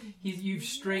you've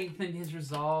strengthened his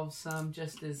resolve some,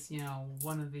 just as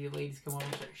one of the ladies come over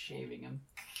and start shaving him.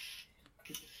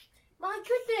 My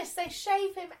goodness, they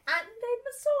shave him and they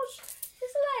massage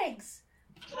his legs.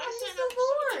 Did I He's sign up for the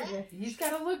Lord. He's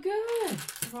got to look good.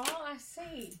 Right, I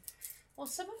see. Well,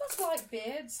 some of us like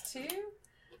beards too,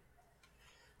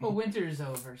 Well, winter's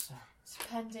over, so.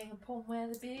 depending upon where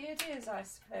the beard is, I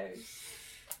suppose.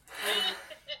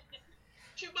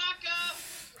 Chewbacca!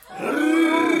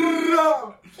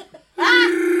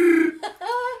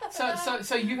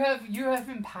 So you have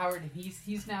empowered him.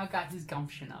 He's now got his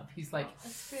gumption up. He's like,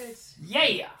 That's good.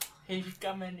 yeah. His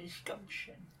gum and his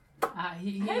gumption. Hopefully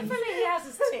he has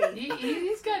his teeth.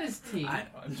 He's got his teeth. I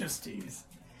know, I'm just teased.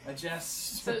 I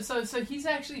just... So he's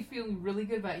actually feeling really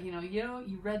good about it.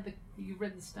 You read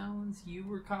the stones. You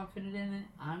were confident in it.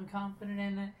 I'm confident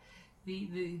in it.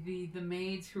 The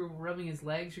maids who are rubbing his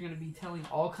legs are going to be telling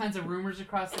all kinds of rumors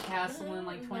across the castle in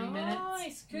like 20 minutes.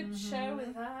 Nice, good show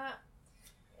with that.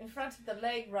 In front of the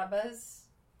leg rubbers.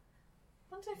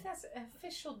 Wonder if that's an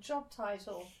official job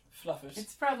title. Fluffers.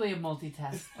 It's probably a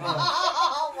multitask.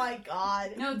 Oh my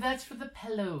god. No, that's for the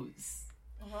pillows.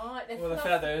 Right, they're Or the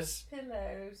fluff feathers.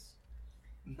 pillows.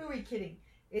 Who are we kidding?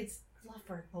 It's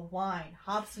Fluffer, the wine,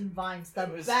 hops and vines, the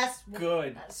It was best.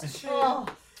 good. That's true. Oh,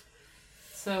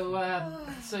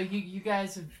 So you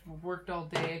guys have worked all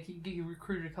day. You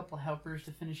recruited a couple of helpers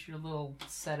to finish your little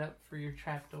setup for your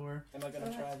trapdoor. Am I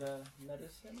gonna try the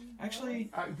medicine?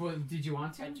 Actually, Well, did you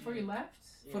want to I before did. you left?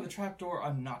 for the trapdoor,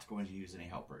 I'm not going to use any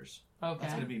helpers. Okay.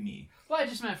 That's going to be me. Well, I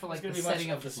just meant for like It's gonna the be much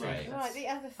setting up of the the stage. same. Right, the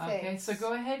other thing. Okay, so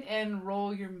go ahead and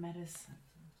roll your medicine.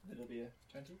 It'll be a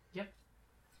 20.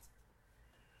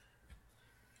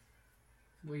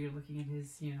 Where you're looking at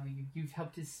his, you've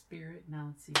helped his spirit. Now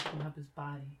let's see if you can help his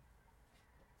body.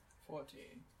 14.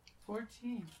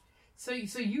 14. So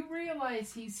you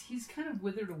realize he's kind of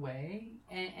withered away,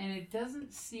 and it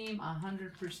doesn't seem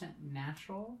 100%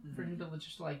 natural for him to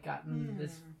just like gotten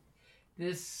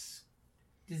this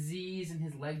disease and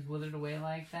his legs withered away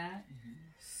like that.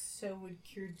 so would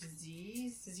cure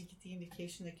disease? Does he get the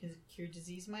indication that cure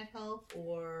disease might help,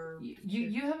 or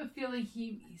You have a feeling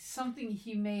something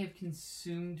he may have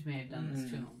consumed may have done this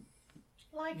to him.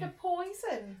 Like a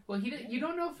poison. Well, you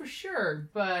don't know for sure,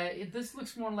 but this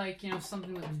looks more like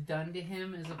something that was done to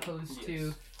him as opposed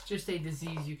to just a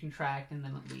disease you contract and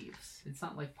then it leaves. It's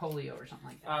not like polio or something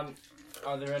like that.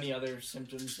 Are there any other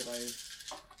symptoms that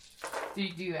Do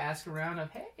you ask around of,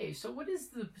 hey, so what is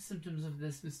the symptoms of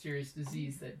this mysterious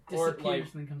disease that Or, disappears like,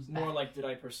 and then comes back? more like, did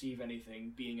I perceive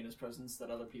anything being in his presence that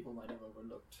other people might have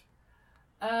overlooked?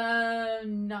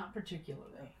 Not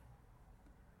particularly.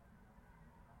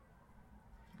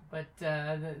 But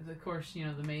of course, the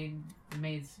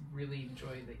maids really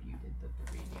enjoy that you did the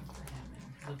reading for him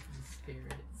and looked at the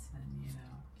spirits, and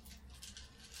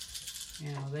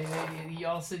they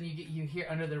all of a sudden you hear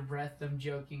under their breath them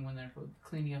joking when they're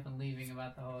cleaning up and leaving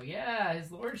about the whole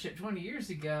his lordship 20 years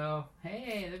ago.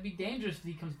 Hey, that'd be dangerous if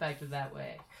he comes back to that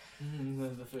way.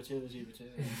 The fertility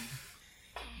battalion.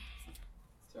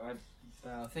 So I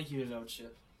thank you,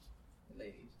 lordship,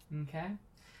 ladies. Okay.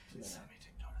 Please let me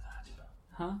take note of that.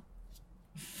 Huh?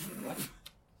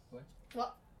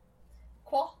 What?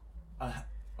 Qua?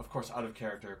 Of course, out of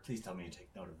character, please tell me to take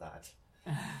note of that.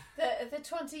 The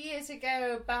 20 years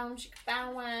ago, bow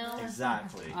wow.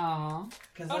 Exactly. Aw.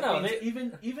 Because Oh, no,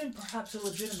 even perhaps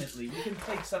illegitimately, we can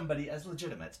take somebody as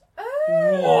legitimate. Yeah,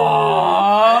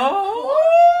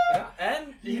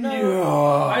 and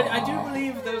I do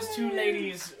believe those two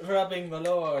ladies rubbing the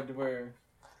Lord were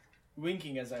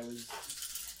winking as I was.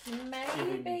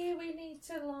 Maybe we need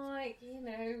to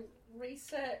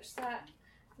research that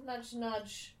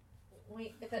nudge.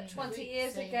 That 20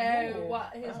 years ago, more.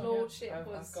 what his lordship I've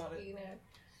was, got it.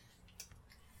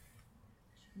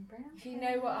 If you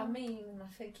know what I mean, and I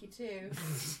think you do.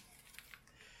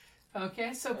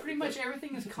 Okay, so pretty much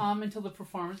everything is calm until the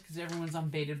performance because everyone's on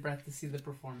bated breath to see the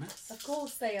performance. Of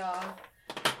course they are.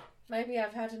 Maybe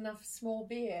I've had enough small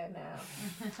beer now.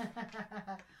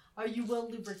 are you well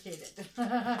lubricated?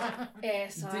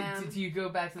 Yes, I am. Do you go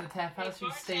back to the tap house or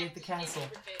you stay at the castle?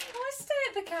 I stay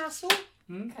at the castle.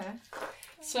 Okay.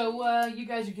 So you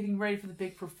guys are getting ready for the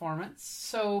big performance.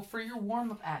 So for your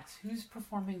warm-up acts, who's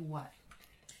performing what?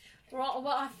 Right, well,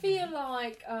 I feel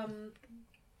like,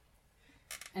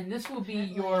 And this will be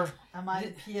your... Am I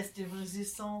the pièce de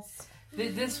résistance?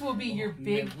 This will be your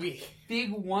big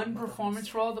one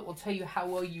performance role that will tell you how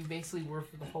well you basically were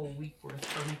for the whole week worth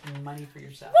for making money for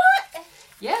yourself. What?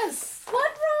 Yes! One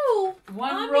roll!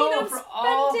 One roll I'm for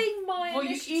all... spending my Well, you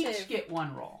initiative. each get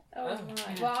one roll. Oh, right.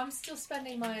 Yeah. Well, I'm still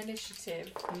spending my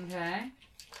initiative. Okay.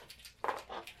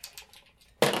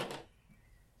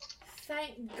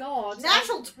 Thank God.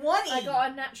 Natural 20! I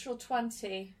got a natural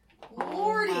 20.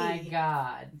 Lordy! Oh my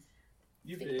god.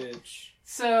 You bitch.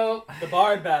 So The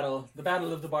bard battle. The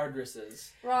battle of the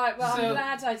bardresses. Right, well, So- I'm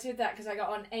glad I did that because I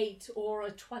got an 8 or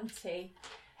a 20.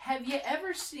 have you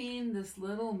ever seen this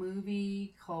little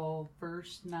movie called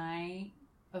First Night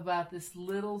about this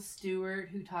little steward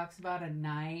who talks about a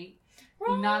knight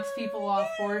who knocks people off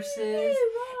horses?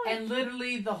 Right. And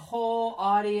literally the whole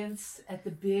audience at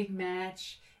the big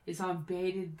match is on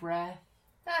bated breath.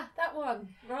 Ah, that one.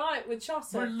 Right, with We're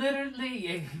Chaucer.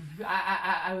 literally,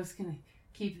 I was going to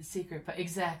keep it secret, but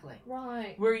exactly.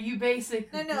 Right. Where you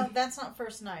basically... No, that's not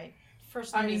first night.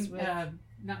 First night I is mean, with...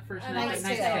 not First A Night, Knight's but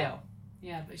Knight's Tale. Tale.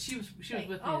 Yeah, but she was with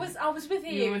me. I was with You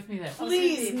were you. with me there.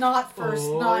 Please, not first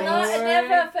Oh. night. No,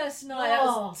 never first night. That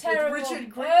was with terrible.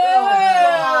 Richard Gere. Oh,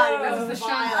 God, That was the Sean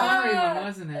vile. Connery one,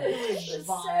 wasn't it? It was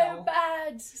Vile. so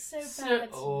bad. So bad.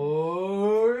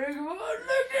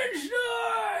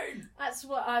 Liechtenstein! That's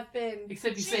what I've been.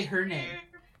 Except you say her name.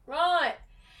 Right.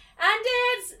 And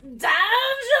it's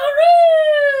Damsel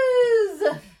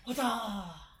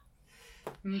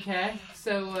Rouge! Okay,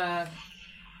 so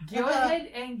go ahead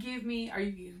and give me. Are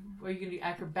you going to do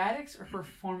acrobatics or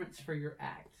performance for your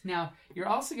act? Now you're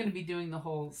also going to be doing the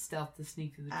whole stealth to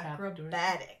sneak through the trapdoor.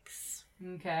 Acrobatics.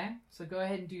 Okay, so go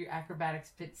ahead and do your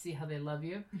acrobatics bit. See how they love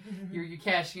you. You're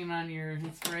cashing in on your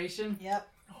inspiration. Yep.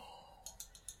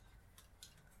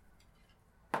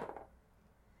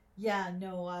 Yeah,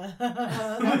 no.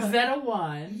 Was that a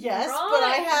 1? Yes,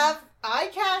 Right. but I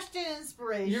cashed in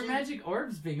inspiration. Your magic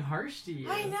orb's being harsh to you.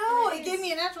 I know. It It gave is.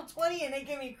 me a natural 20 and it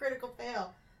gave me a critical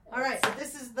fail. All right, so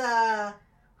this is the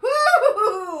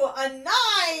whoo a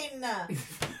 9.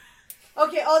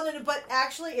 Okay. Oh no, but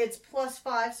actually it's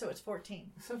 +5, so it's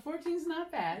 14. So 14's not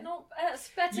bad. Not, that's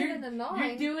better You're- than a 9.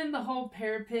 You're doing the whole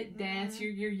parapet dance.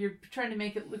 You're trying to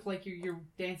make it look like you're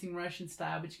dancing Russian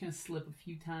style, but you're gonna slip a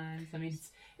few times. I mean,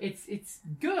 it's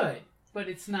good, but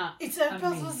it's not. It's a amazing.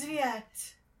 puzzle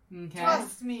act. Okay.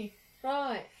 Trust me,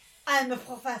 Right. I'm a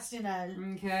professional.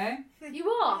 Okay. You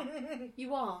are.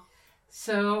 You are.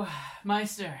 So,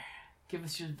 Meister, give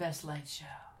us your best light show.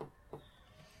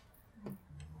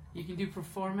 You can do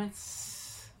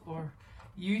performance, or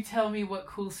you tell me what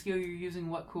cool skill you're using,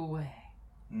 what cool way.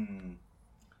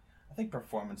 I think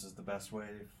performance is the best way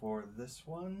for this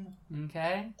one.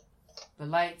 Okay. The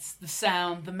lights, the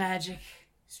sound, the magic.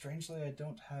 Strangely, I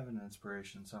don't have an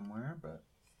inspiration somewhere, but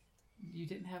You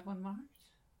didn't have one marked?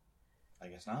 I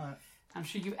guess not. I'm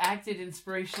sure you acted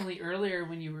inspirationally earlier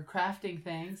when you were crafting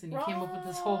things and you came up with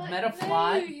this whole Right. meta No,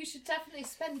 plot. you should definitely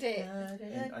spend it.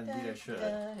 Indeed I should.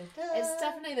 It's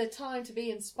definitely the time to be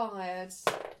inspired.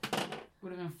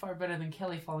 Would have been far better than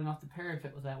Kelly falling off the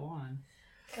parapet with that one.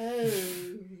 Oh.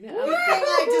 Good No. thing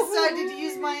I decided to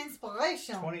use my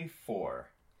inspiration. 24.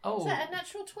 Oh. Is that a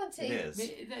natural 20? It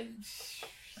is.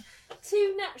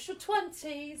 2 natural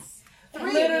 20s. 3,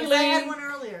 Literally, because I had one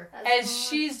earlier. That's As fine.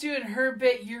 she's doing her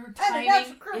bit, your And timing that's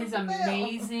a is critical fail.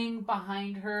 amazing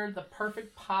behind her. The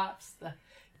perfect pops,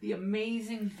 the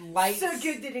amazing lights. So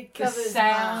good that it the covers my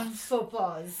sounds. faux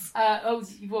pas.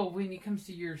 Well, when it comes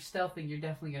to your stealthing, you're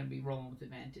definitely going to be rolling with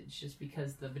advantage, just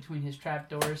because between his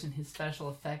trapdoors and his special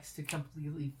effects to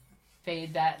completely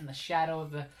fade that and the shadow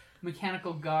of the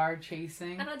mechanical guard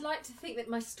chasing. And I'd like to think that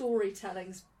my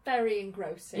storytelling's very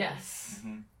engrossing. Yes.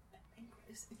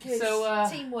 Good. So,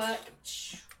 teamwork.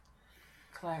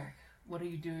 Cleric, what are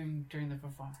you doing during the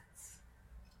performance?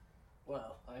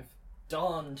 Well, I've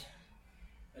donned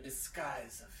a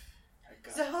disguise of a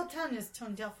god. The whole town is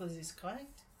Tondelphos, is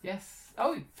correct? Yes.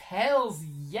 Oh, Pels,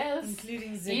 yes.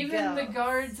 Including the Even the girls.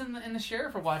 guards and the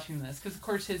sheriff are watching this, because of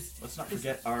course Let's not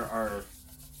forget our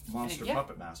monster Yeah.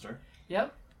 puppet master.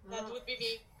 Yep. That would be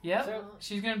me. Yep. So-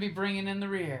 She's going to be bringing in the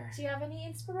rear. Do you have any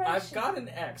inspiration? I've got an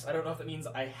X. I don't know if that means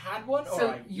I had one or So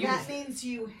I you- That used it. means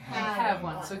you You have, have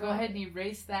one, so go ahead and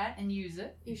erase that and use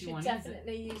it. You if should want to use it.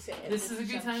 definitely use it. at This is a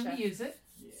good time to juncture. use it.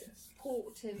 Yes.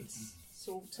 Important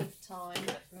sort of time.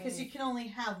 Because you can only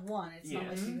have one. It's not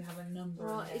like Yeah. you have a number.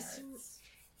 Right, in it's- there. It's-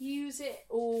 Use it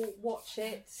or watch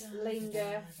it,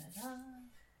 linger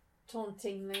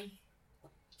tauntingly.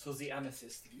 So the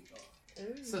amethyst you got.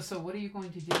 Ooh. So what are you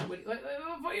going to do? Before you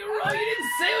roll, you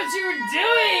didn't say what you were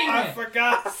doing! I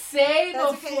forgot! Say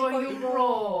That's okay, before before you you roll.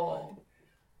 roll.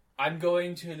 I'm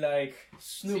going to snoop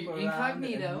So you're around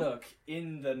incognito. and look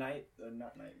in the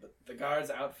but the guard's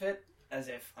outfit as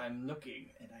if I'm looking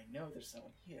and I know there's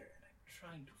someone here and I'm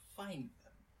trying to find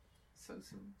them.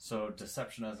 So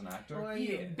deception as an actor? Or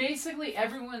Yeah. you. Basically,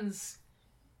 everyone's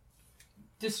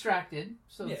distracted.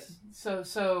 So, Yes.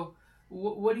 so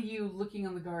what are you looking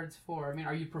on the guards for? I mean,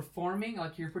 are you performing?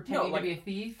 Like you're pretending like, to be a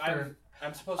thief? Or...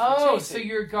 I'm supposed to be Oh, chasing so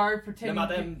you're a guard pretending to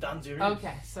Madame Danzuri.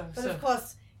 Okay, so But so of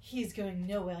course, He's going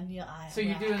nowhere near I. So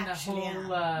you're doing the actually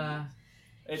whole.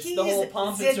 It's He's the whole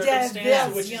pomp the and circumstance,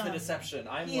 diversion. which is the deception.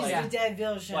 I'm He's like, the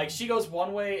diversion. like she goes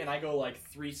one way and I go like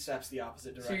 3 steps the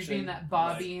opposite So direction. you're doing that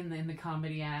Bobby in the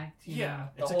comedy act. You Yeah. know?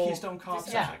 It's The a whole- Keystone Cop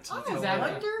Yeah. effect. Oh, That's how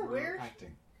exactly. wonder we're where-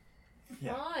 acting.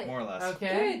 Yeah, Right. more or less.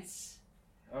 Okay.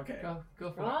 Good. Okay,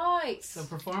 Go for it. Right. So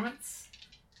performance.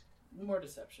 more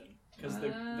deception because the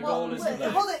well, goal is wait, to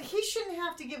like, hold it. He shouldn't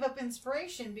have to give up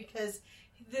inspiration because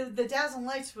the dazzling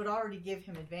lights would already give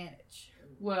him advantage.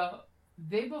 Well,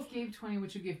 they both gave 20,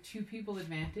 which would give 2 people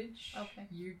advantage. Okay.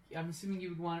 I'm assuming you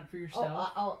would want it for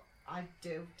yourself. I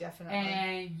do definitely.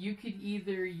 And you could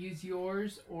either use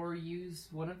yours or use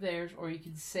one of theirs, or you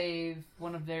could save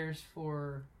one of theirs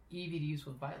for Evie to use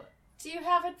with Violet. Do you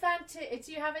have advantage?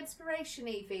 Do you have inspiration,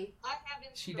 Evie? I have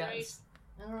She inspiration. does.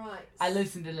 All right. I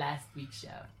listened to last week's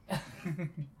show.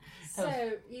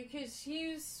 So you could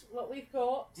use what we've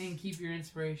got. And keep your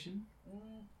inspiration.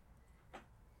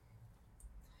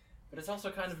 but it's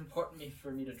also kind of important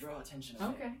for me to draw attention. I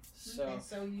think. Okay. So okay,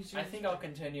 so use your I think I'll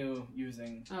continue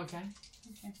using. Okay.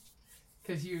 Okay.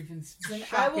 Because you can Then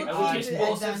shock I will it. I will give keep you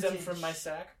both of them advantage. from my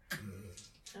sack.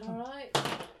 All right.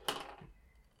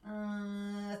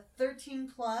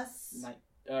 13 plus.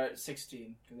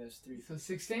 16 because there's 3. So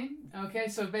 16? Okay,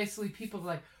 so basically people are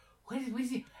like, what is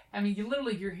he? I mean,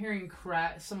 you're hearing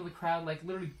some of the crowd like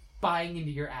literally buying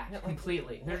into your act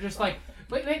completely. They're just like,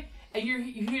 wait, and you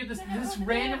hear this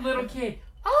random little kid,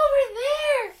 Over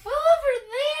there.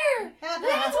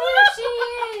 That's where she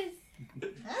is.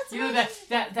 That's you know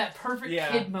that perfect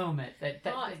Yeah. kid moment that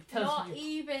tells Not you.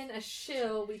 even a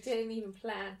shill. We didn't even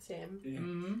plant him. Yeah.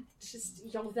 Mm-hmm. Just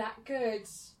you're that good.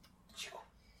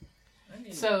 I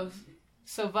mean, So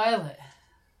Violet,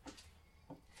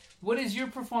 what is your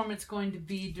performance going to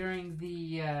be during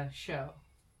the show?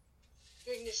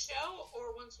 During the show,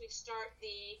 or once we start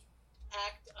the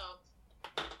act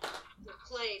of the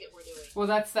play that we're doing? Well,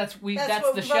 that's That's the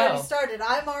what we've show. already started.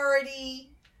 I'm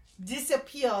already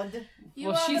disappeared.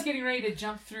 Well, she's getting ready to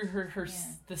jump through her Yeah.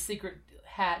 the secret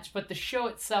hatch, but the show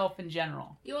itself in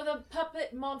general. You're the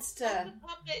puppet monster.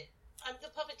 I'm the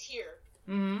puppeteer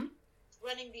Mm-hmm.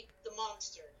 running the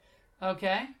monster.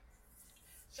 Okay.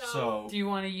 So Do you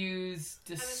want to use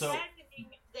I'm just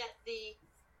imagining that the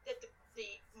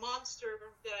monster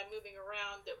that I'm moving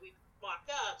around that we mocked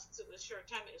up, since it was short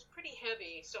time, it was pretty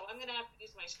heavy, so I'm gonna have to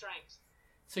use my strength.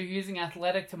 so you're using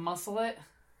athletic to muscle it?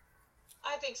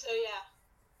 I think so,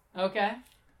 yeah. Okay.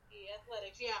 The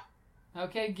athletics, yeah.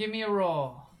 Okay, give me a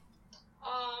roll.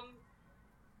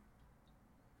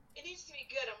 It needs to be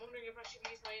good. I'm wondering if I should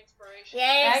use my inspiration.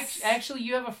 Yes. Actually,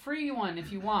 you have a free one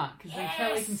if you want, because then Yes.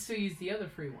 Kelly can still use the other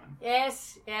free one.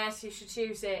 Yes. You should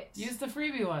choose it. Use the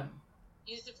freebie one.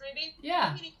 Use the freebie? Yeah.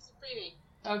 I'm gonna use the freebie.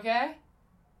 Okay.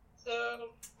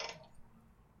 So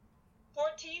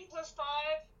 14 plus 5.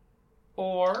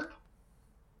 Or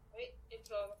Wait, it's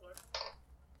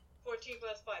 14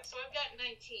 plus 5. So I've got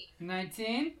 19.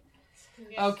 19.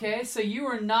 Yes. Okay, so you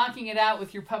are knocking it out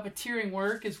with your puppeteering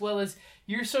work, as well as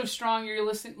you're so strong you're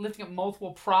lifting up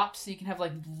multiple props so you can have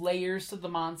like layers to the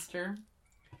monster.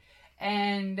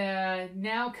 And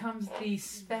now comes the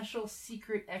special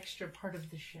secret extra part of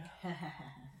the show.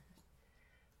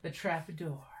 The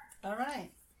trapdoor. All right.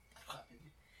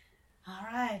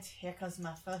 Here comes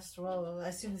my first roll. I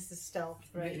assume this is stealth,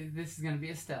 right? This is going to be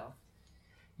a stealth.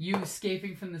 You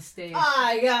escaping from the stage.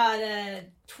 I got a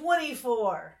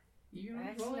 24. You can roll it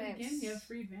Excellent. again. You have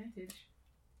free advantage.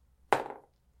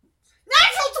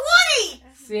 Natural 20!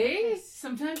 See?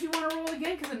 Sometimes you want to roll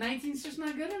again because a 19's just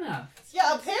not good enough.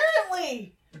 Yeah,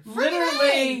 apparently.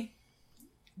 Literally,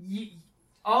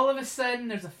 all of a sudden,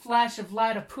 there's a flash of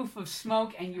light, a poof of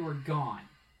smoke, and you are gone.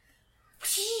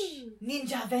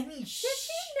 Ninja vanish. Did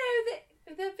you know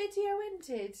that the video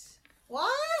ended?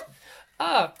 What?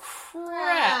 Oh,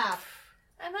 crap.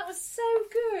 And that was so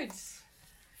good.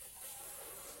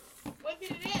 When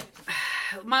did it end?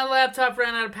 My laptop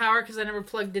ran out of power because I never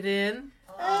plugged it in.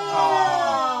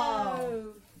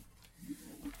 Oh.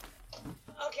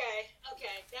 Okay,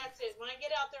 that's it. When I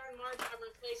get out there in March, I'm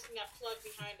replacing that plug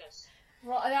behind us.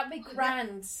 Right, that'd be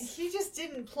grand. He just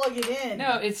didn't plug it in.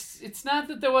 No, it's not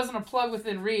that there wasn't a plug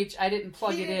within reach. I didn't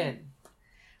plug it in.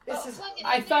 This is. Plug it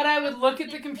I in thought there. I would look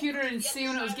at the computer and see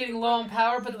when it was getting low on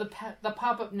power, but the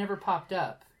pop-up never popped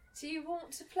up. Do you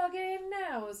want to plug it in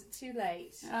now, or is it too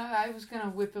late? I was going to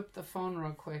whip up the phone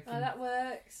real quick. Oh, that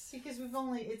works. Because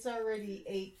it's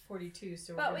already 8:42,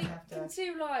 so But we're we going to have can to.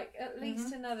 do like at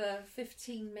least another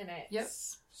 15 minutes. Yep.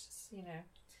 Just, you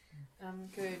know.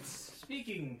 Good.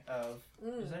 Speaking of,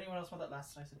 does anyone else want that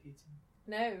last slice of pizza?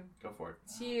 No, Go for it.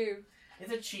 it's you.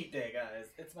 It's a cheat day, guys.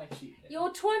 It's my cheat day.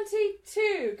 You're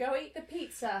 22. Go eat the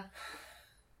pizza.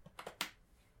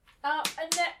 No,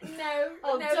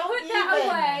 Oh, no, don't put that even.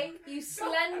 away. You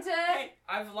slender. Hey,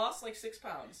 I've lost like 6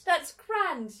 pounds. That's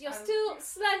grand. You're still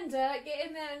slender. Get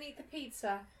in there and eat the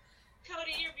pizza.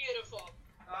 Cody, you're beautiful.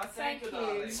 Thank you, you.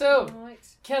 darling. So, Right.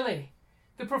 Kelly,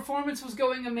 the performance was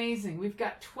going amazing. We've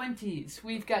got 20s.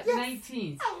 We've got Yes.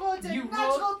 19s. I rolled a You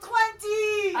natural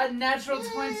 20! A natural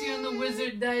 20 on the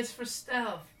wizard dice for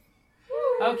stealth.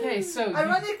 Okay, so you-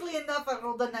 Ironically enough, I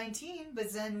rolled a 19,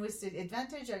 but then with the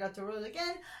advantage, I got to roll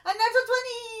again. A natural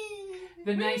 20!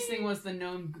 the nice thing was the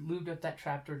gnome lubed up that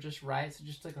trapdoor just right, so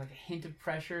just like a hint of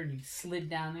pressure, and you slid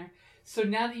down there. So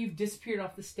now that you've disappeared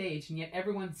off the stage, and yet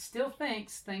everyone still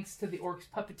thinks to the orc's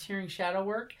puppeteering shadow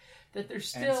work, that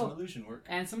there's And some still illusion work.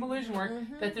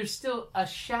 that there's still a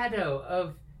shadow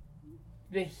of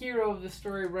the hero of the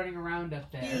story running around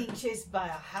up there. Being chased by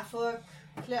a half-orc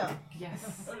clerk,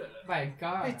 Yes, by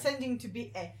God. pretending to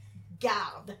be a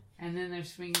guard. And then they're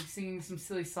singing some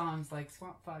silly songs like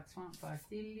Swamp Fox,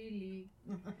 dee-dee-dee.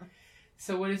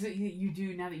 So what is it you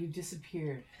do now that you've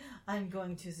disappeared? I'm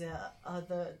going to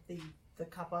the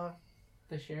copper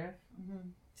The sheriff?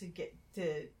 to get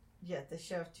the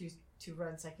sheriff to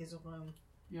ransack his room.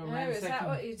 You're Oh, is that ransacking-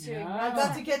 what you're doing? Yeah. I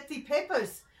got to get the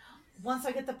papers. Once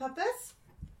I get the papers,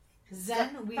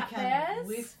 then we can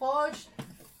Papers?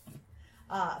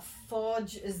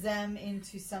 forge them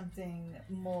into something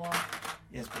more.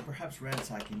 Yes, but perhaps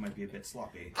ransacking might be a bit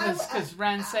sloppy. Because I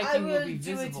ransacking will will be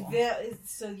do visible. it very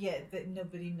so that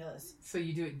nobody knows. So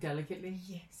you do it delicately?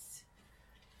 Yes,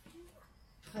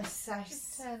 Just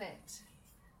precise. turn it.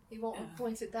 You want to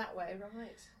point it that way,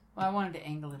 right? Well, I wanted to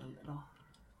angle it a little.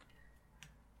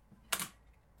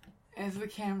 As the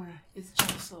camera is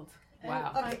jostled.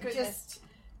 Wow. My Okay, goodness. just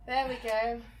There we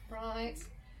go. Right.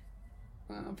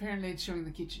 Well, apparently it's showing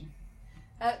the kitchen.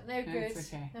 No good. That's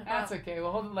okay. Uh-huh. That's okay.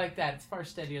 We'll hold it like that. It's far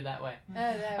steadier that way. Oh,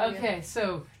 there we go. Okay,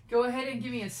 so go ahead and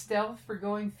give me a stealth for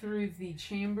going through the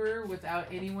chamber without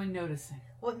anyone noticing.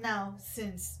 well now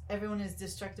since everyone is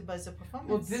distracted by the performance.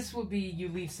 Well, this will be you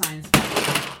leave signs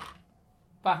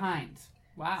behind.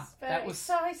 Wow, It's very that was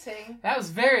exciting.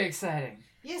 very exciting.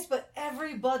 yes, but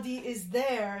everybody is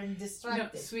there and No,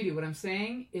 distracted. sweetie, what I'm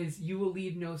saying is you will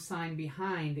leave no sign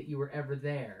behind that you were ever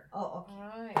there. Oh,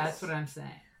 okay. Right. That's what I'm saying.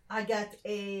 I got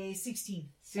a 16.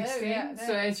 16. yeah,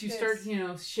 So no, as you good.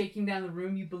 start, shaking down the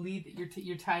room, you believe that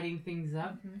you're tidying things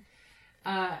up.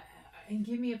 And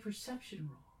give me a perception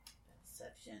roll.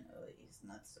 Perception is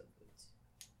not so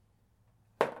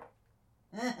good.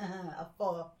 A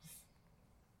 4.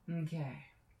 Okay.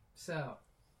 So,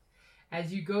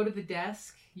 as you go to the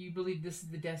desk, you believe this is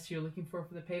the desk you're looking for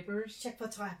the papers. Check for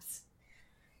traps.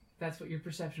 That's what your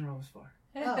perception roll was for.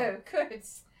 Oh, Oh. good.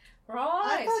 I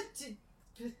Right. thought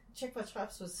to check for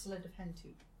traps was sleight of hand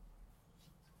too.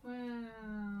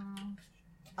 Well,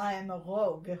 I am a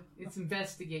rogue. it's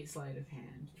investigate sleight of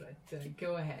hand, but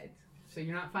go ahead. So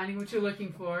you're not finding what you're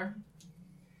looking for.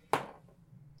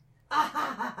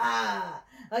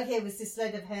 Okay, with the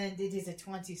sleight of hand, it is a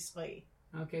 23.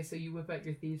 Okay, so you whip out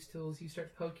your thieves' tools. You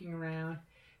start poking around.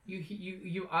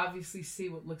 You obviously see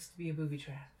what looks to be a booby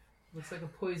trap. Looks like a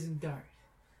poison dart.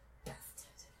 Bastard.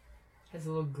 Has a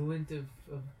little glint of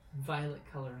violet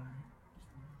color on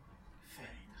it. Very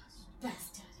nice.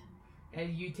 Bastard.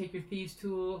 And you take your thieves'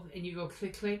 tool and you go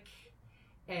click click,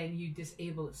 and you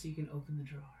disable it so you can open the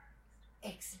drawer.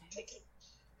 Excellent.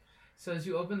 So as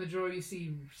you open the drawer, you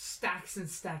see stacks and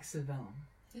stacks of vellum.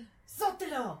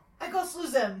 Sotelo! I go through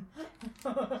them.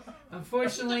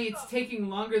 Unfortunately, it's taking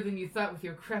longer than you thought with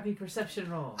your crappy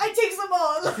perception roll. I take them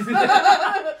all.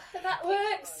 That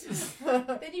works.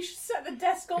 Then you should set the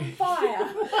desk on fire.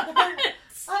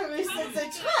 I reset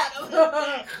the Oh,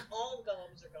 trap. all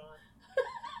golems are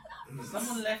gone.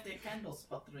 Someone left a candle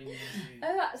sputtering in the street.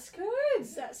 Oh, that's good.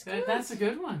 That's good. That's a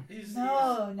good one.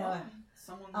 No, no.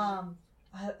 Someone.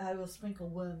 I will sprinkle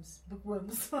worms,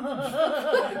 bookworms. Since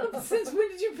when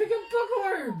did you pick up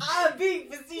bookworms? I'm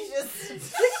being facetious.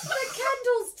 The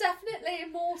candle's definitely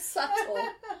more subtle.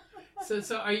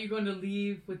 So are you going to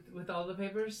leave with all the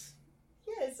papers?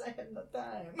 Yes, I have no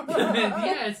time.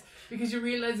 Yes, because you're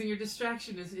realizing your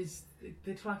distraction is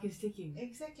the clock is ticking.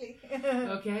 Exactly.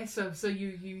 Okay, so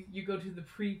you go to the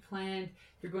pre-planned.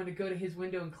 You're going to go to his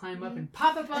window and climb up and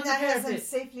pop up on And the I have them parapet.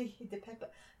 safely,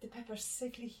 the pepper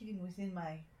safely hidden within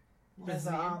my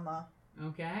leather Brassiere? armor.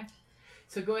 Okay,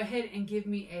 so go ahead and give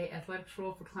me a athletics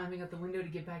roll for climbing out the window to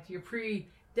get back to your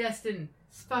predestined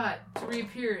spot to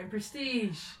reappear in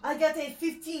prestige. I got a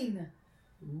 15.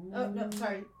 Ooh. Oh, no,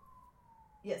 sorry.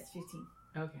 Yes, 15.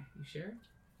 Okay, you sure?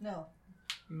 No.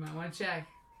 You might want to check.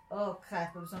 Oh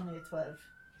crap! It was only a 12.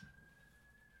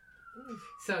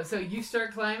 So you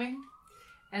start climbing,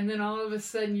 and then all of a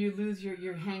sudden you lose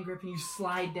your hand grip and you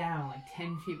slide down like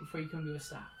 10 feet before you come to a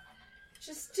stop.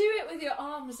 Just do it with your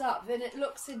arms up, then it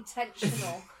looks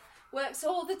intentional. Works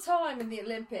all the time in the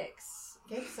Olympics.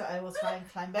 Okay, so I will try and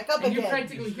climb back up And again. you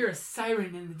practically hear a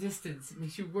siren in the distance. It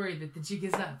makes you worry that the jig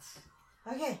is up.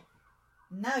 Okay,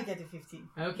 now I get a 15.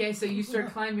 Okay, so you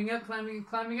start climbing up.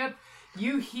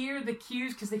 You hear the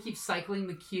cues because they keep cycling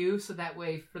the cue, so that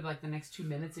way for like the next 2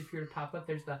 minutes, if you're to pop up,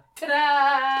 there's the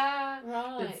ta-da!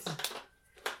 Right.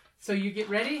 So you get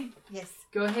ready? Yes.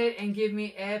 Go ahead and give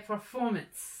me a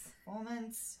performance.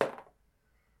 Performance.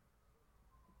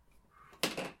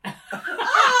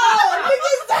 Oh,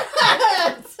 look at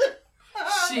that!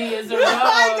 She is a I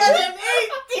rogue. got an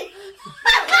 18!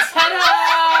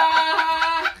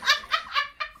 Ta-da!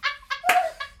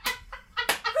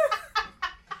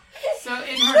 So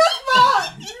in her...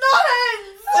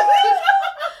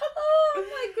 Oh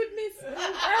my goodness!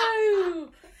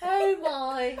 Oh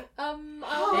my!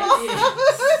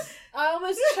 I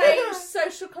almost changed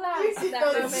social class at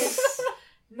that moment.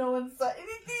 No one saw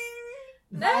anything.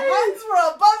 No. My hands were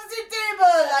above the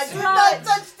table. I did right. not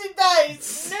touch the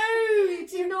dice. No, you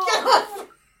do not.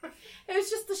 It was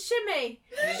just the shimmy,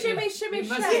 shimmy, it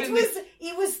must have shake. been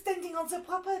It was standing on the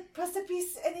proper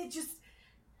precipice, and it just.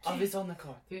 Of his own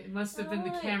accord. It must have been the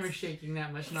Right. camera shaking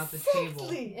that much, not the table.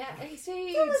 Exactly. Yeah,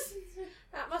 indeed.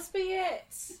 That must be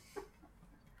it.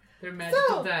 They're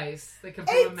magical So, dice. They come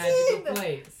from a magical 18.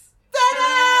 place.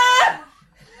 Ta-da!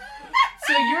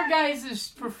 So your guys'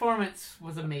 performance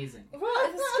was amazing.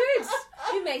 Right, that's good.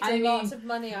 You made I a lot mean, of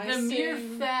money, I The assume. mere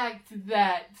fact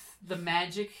that the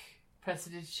magic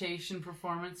prestidigitation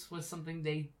performance was something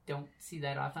they don't see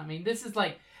that often. I mean, this is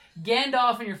like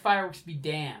Gandalf and your fireworks be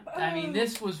damned. I mean,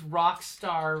 this was rock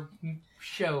star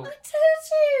show. I told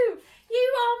you!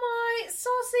 You are my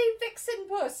saucy vixen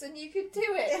puss, and you could do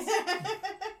it.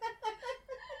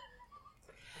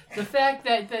 The fact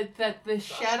that the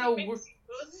shadow work,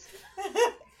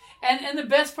 and the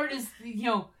best part is, you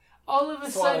know, all of a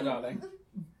Swallow, sudden darling.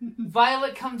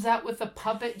 Violet comes out with a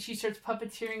puppet and she starts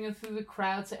puppeteering it through the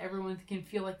crowd so everyone can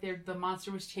feel like the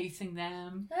monster was chasing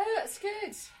them. Oh, that's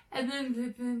good. And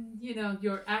then you know,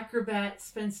 your acrobat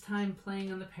spends time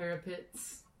playing on the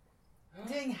parapets.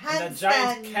 Doing And the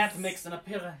giant handstands. cat makes an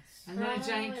appearance. And then a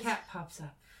giant Right. cat pops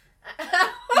up.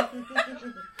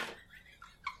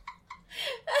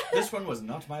 This one was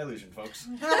not my illusion, folks.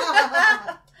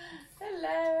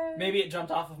 Hello. Maybe it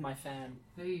jumped off of my fan.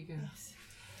 There you go.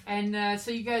 And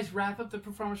so you guys wrap up the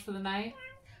performance for the night.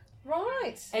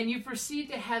 Right. And you proceed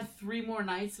to have 3 more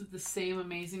nights of the same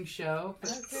amazing show, but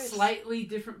Oh, good. slightly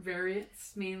different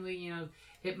variants. Mainly, you know,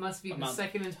 it must be A the month.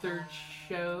 second and third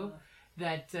show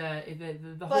that the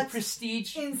whole But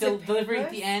prestige in the delivery at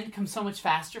papers- the end comes so much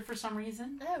faster for some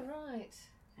reason. Oh, right.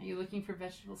 Are you looking for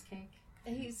vegetables cake?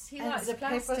 He And likes the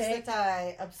papers plastic. that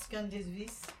I absconded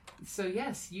with. So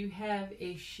yes, you have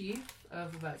a sheaf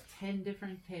of about 10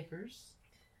 different papers.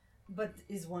 But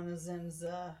is one of them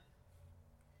the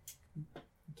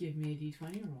Give me a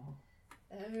d20 roll.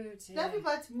 Oh, dear. Fluffy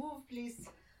Butt? Move, please.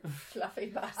 Fluffy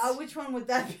butt. Which one would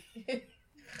that be? Fluffy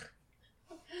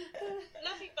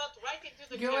butt right into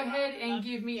the Go camera. ahead and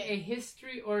give me a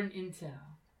history or an intel.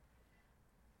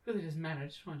 Really doesn't matter. I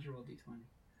just wanted you to roll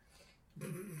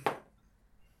d20.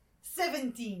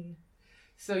 17.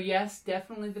 So yes,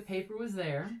 definitely the paper was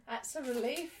there. That's a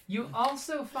relief. You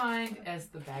also find, as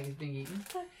the bag is being eaten,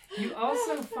 you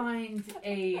also find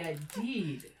a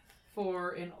deed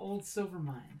for an old silver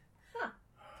mine.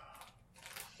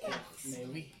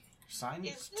 Maybe. Signed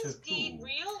Is to this deed who?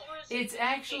 real or is It's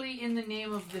actually in the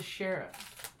name of the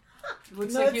sheriff. It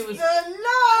looks Not like it was the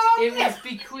law! it was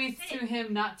bequeathed to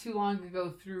him not too long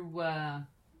ago through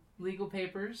legal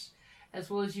papers, as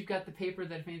well as you've got the paper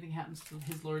that if anything happens to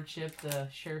his lordship, the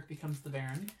sheriff becomes the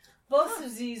baron. Both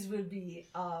of these will be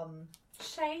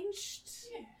Changed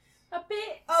a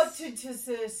bit.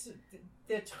 to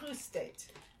the true state.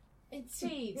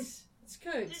 Indeed. It's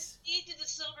good. this deed to the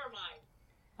silver mine?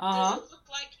 Uh-huh. Does it look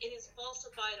like it is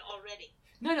falsified already?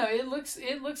 No, it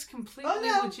looks completely Oh,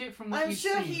 no. legit from what I'm you've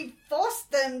sure seen. he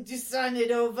forced them to sign it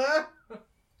over.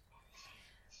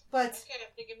 But Okay,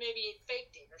 I'm thinking maybe he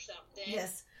faked it or something.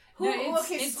 yes, No, it's-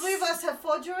 okay, it's- 3 of us have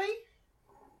forgery,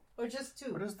 or just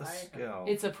 2? What is the skill?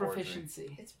 It's a forgery?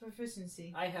 proficiency. It's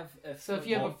proficiency. I have a So if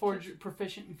you have a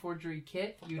proficient in forgery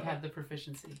kit, you'd have the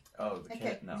proficiency. Oh, the Okay,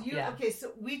 kit? No. you, Yeah. okay,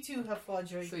 so we 2 have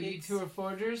forgery. So you kits. 2 are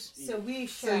forgers. So we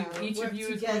So shall each work of you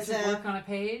is together. going to work on a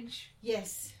page.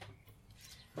 Yes.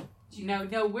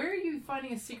 Now, where are you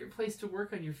finding a secret place to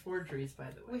work on your forgeries, by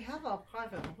the way? We have our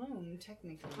private room,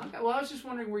 technically. Okay, well, I was just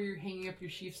wondering where you're hanging up your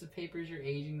sheets of papers, you're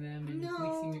aging them, and No,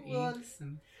 mixing your well, inks.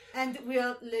 And... And we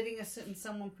are letting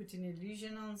someone put an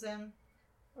illusion on them.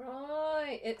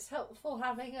 Right, it's helpful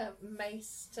having a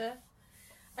maester.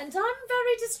 And I'm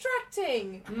very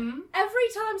distracting. Mm-hmm. Every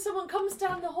time someone comes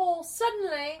down the hall,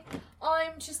 suddenly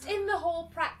I'm just in the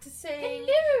hall practicing,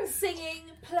 singing,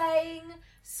 playing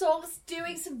songs,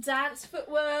 doing some dance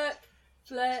footwork,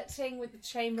 flirting with the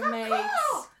chambermaids.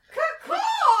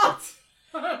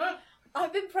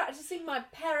 I've been practicing my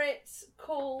parrot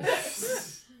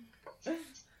calls.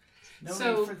 No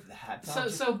So- need for that.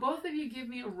 So both of you give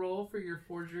me a roll for your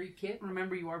forgery kit.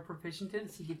 Remember, you are proficient in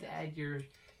it, so you get to add your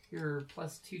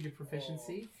 +2 to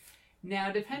proficiency. Now,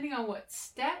 depending on what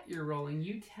stat you're rolling,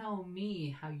 you tell me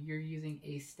how you're using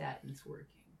a stat and it's working.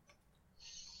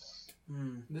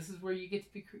 This is where you get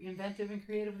to be inventive and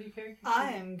creative with your character.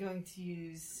 I am going to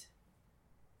use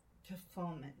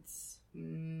performance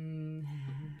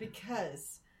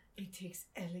because it takes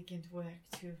elegant work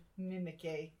to mimic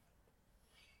a.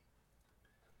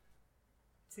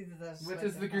 What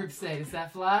does the group say? Does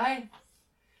that fly?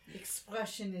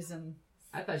 Expressionism.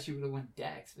 I thought she would have went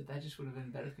Dex, but that just would have been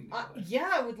a better thing to go. Yeah,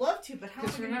 I would love to, but how am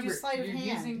I Because going to remember, do sleight of you're hand?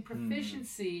 using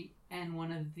proficiency and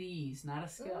one of these, not a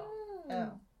skill.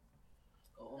 Oh.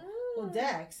 Well,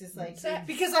 Dex is like Dex.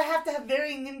 because I have to have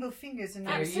very nimble fingers and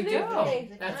There you Absolutely. go.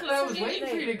 That's what I was waiting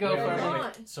for you to go Wait, for.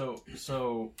 wait, wait.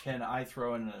 So can I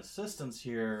throw in an assistance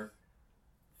here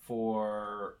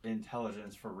for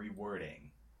intelligence for rewording?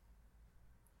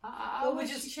 I'll Well, we're let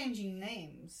just you- changing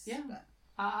names. Yeah. but-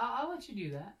 I'll let you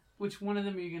do that. Which one of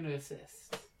them are you going to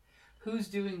assist? Who's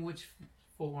doing which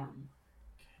form?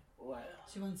 Well,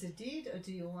 Do you want the deed or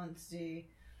do you want the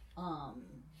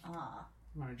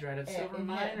You want to Dread of Eh, Silvermine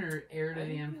yeah. or Heir to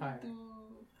the Empire?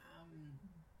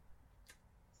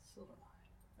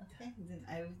 Okay,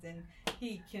 then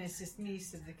he can assist me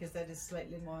so because that is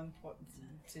slightly more important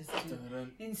just to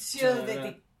ensure that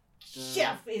the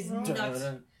chef is not.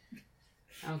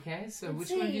 Okay, so which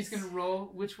one is going to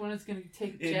roll? Which one is going to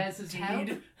take Jazz's help?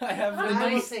 I have The I will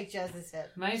nice take Jazz's head.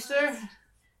 Meister,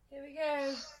 Here we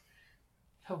go.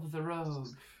 help with the rogue.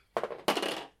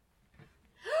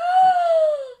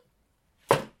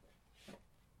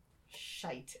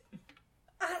 Shite.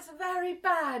 That's very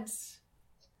bad.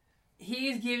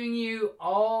 He's giving you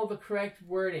all the correct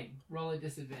wording. Roll a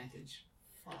disadvantage.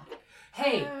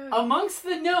 Hey, amongst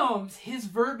the gnomes, his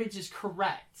verbiage is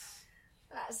correct.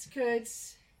 That's good.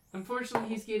 Unfortunately,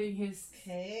 he's getting his...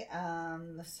 Okay,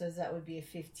 so that would be a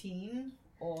 15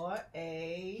 or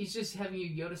a He's just having you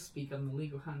Yoda speak on the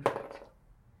legal contract.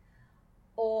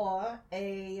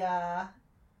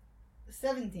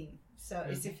 17. So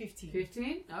it's a 15.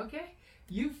 15? Okay.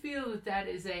 You feel that that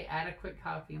is a adequate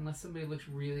copy unless somebody looks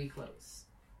really close.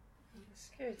 That's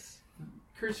good.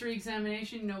 Cursory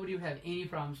examination, nobody would have any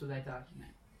problems with that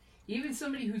document. Even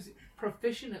somebody who's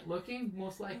proficient at looking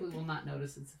most likely will not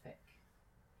notice it's a fake.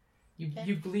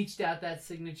 You bleached out that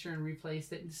signature and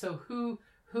replaced it. And so who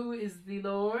is the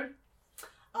Lord?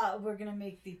 We're gonna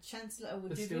make the Chancellor. The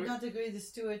Did we steward? not agree the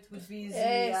Steward would be the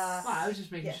Yes. Well, I was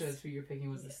just making yes. sure that's who you're picking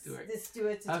was the steward. The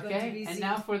Steward is going to Okay, be and the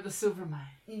now for the Silvermine.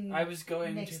 in I was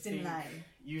going to next in think, line.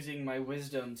 using my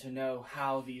wisdom to know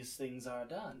how these things are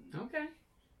done. Okay.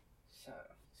 So,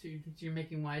 So you're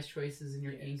making wise choices in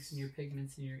your Yes. inks and your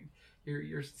pigments and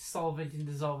your solvent in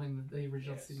dissolving the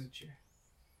original Yes. signature.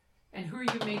 And who are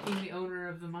you making the owner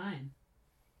of the mine?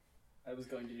 I was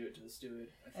going to do it to the steward.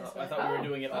 That's I thought right. we Oh, were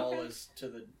doing it all okay. as to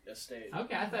the estate.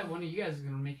 Okay, I thought one of you guys was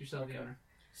going to make yourself the Okay. owner.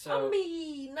 So, I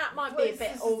mean, that might Well, be a bit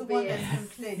this is the one obvious. that's been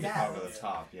played out. Over the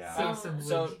top, yeah.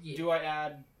 So do I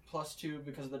add +2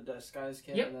 because of the disguise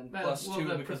kit, Yep. and then well, +2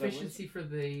 the because I was proficiency for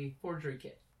the forgery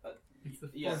kit. Uh, It's the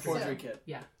forgery So- kit.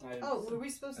 Yeah. Oh, were we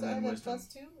supposed to And add then a wisdom.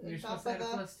 +2? You're on supposed top to add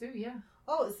of a that? +2, yeah.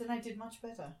 Oh, then I did much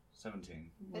better.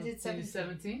 17. I did So you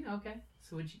 17. 17? Okay.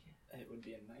 So what'd you get? It would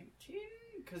be a 19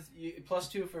 because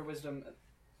 +2 for wisdom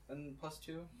and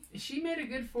 +2. She made a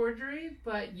good forgery,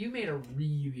 but you made a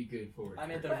really good forgery. I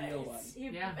made the But real one.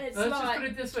 Yeah. It's Let's like, just put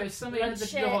it this way. If somebody had to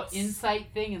do the whole bloodshed.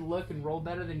 insight thing and look and roll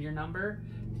better than your number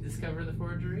to discover the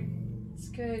forgery. it's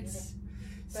good.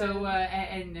 So,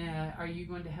 are you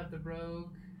going to have the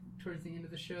rogue towards the end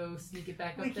of the show sneak it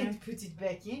back We up there? can put it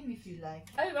back in if you like.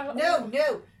 Oh,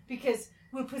 No, because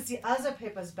we'll put the other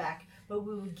papers back, but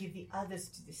we will give the others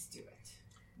to the Steward.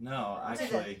 No,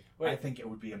 actually, Wait. I think it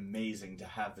would be amazing to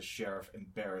have the sheriff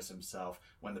embarrass himself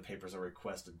when the papers are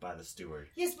requested by the steward.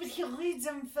 Yes, but he'll read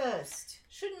them first.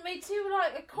 Shouldn't we do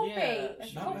like a copy? Yeah,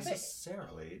 a Not copy.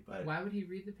 necessarily, but Why would he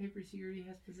read the papers he already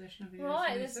has possession of?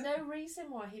 Right, there's no reason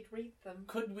why he'd read them.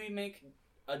 Could we make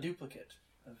a duplicate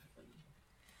of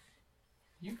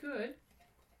You could.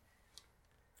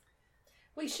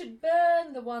 We should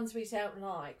burn the ones we don't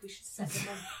like. We should set them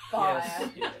on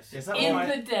fire. Yes. is that In why?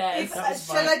 the desk. That was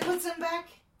Shall fine. I put them back?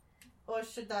 Or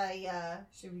should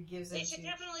we give them They should to...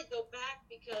 definitely go back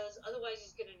because otherwise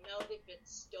he's going to know they've been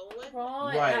stolen.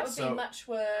 Right, Right, that would so- be much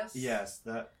worse. Yes,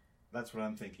 that's what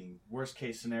I'm thinking. Worst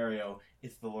case scenario,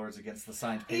 it's the Lords against the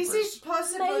signed papers. Is it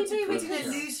possible Maybe to we put an could-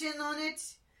 illusion on it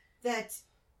that...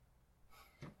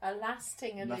 A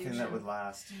lasting illusion. Nothing that would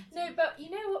last. No, but you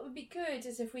know what would be good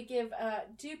is if we give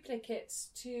duplicates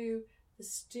to the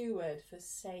steward for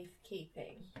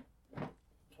safekeeping.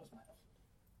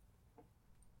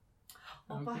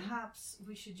 Or Okay. perhaps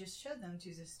we should just show them to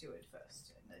the steward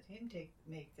first and let him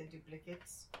make the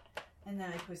duplicates, and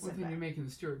then I put Well, them then you're back. making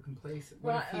the steward complacent.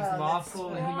 What Right, if he's that's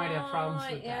lawful and he might have problems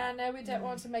Right, with yeah, that? no, we don't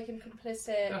want to make him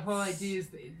complicit. The whole idea is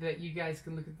that you guys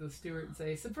can look at the steward and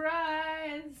say,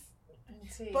 "Surprise!"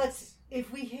 Indeed. But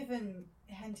if we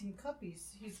hand him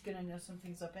copies, he's gonna know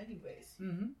something's up anyways.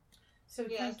 Mm-hmm. So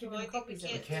we Yeah, can't so give I him think we copies.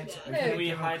 can't of We it. can't. do that. We No. can't Can we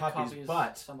give him hide copies,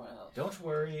 but somewhere else? don't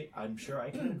worry. I'm sure I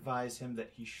can advise him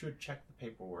that he should check the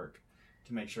paperwork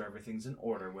to make sure everything's in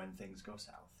order when things go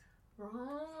south.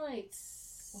 Right.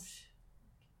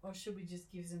 Or should we just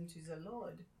give them to the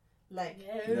Lord? Like,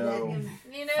 No. No. let him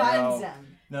You know, find No.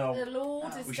 them. No, the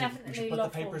Lord is we should definitely put the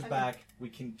lawful. papers Okay. back. We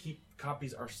can keep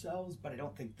copies ourselves, but I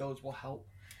don't think those will help.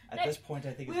 At No. this point,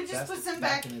 I think We'll it's just best put them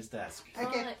back back. in his desk.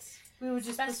 Okay, Right. we will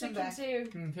just put Best we them can back.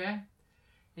 do. Okay.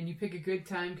 And you pick a good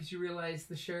time because you realize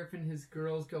the sheriff and his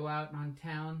girls go out on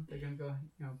town. They're gonna go,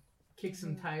 kick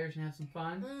some tires and have some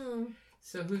fun. Mm.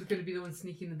 So who's gonna be the one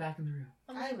sneaking in the back of the room?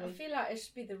 I will. feel like it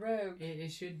should be the rogue. It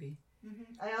should be.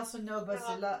 I also know about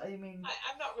the lot. I mean,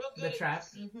 I'm not real good The at trap.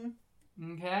 this.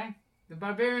 Okay. The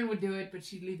barbarian would do it, but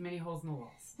she'd leave many holes in the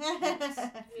walls.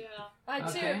 Yeah. I do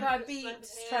Okay. it by Just being like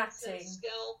hands and distracting.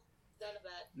 Scalp, none of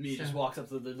that. Me just So- walks up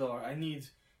to the door. I need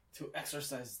to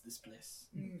exercise this place.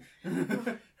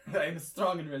 I'm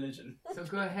strong in religion. So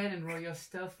go ahead and roll your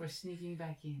stealth for sneaking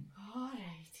back in.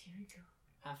 Alright, here we go.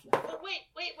 Half-life. But wait.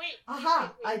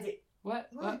 Aha! Wait. I did. What?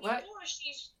 What? Before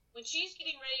when she's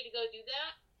getting ready to go do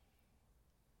that,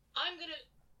 I'm gonna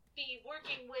be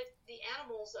working with the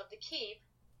animals of the keep,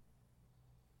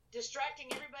 distracting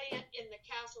everybody in the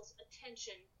castle's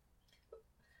attention.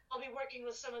 I'll be working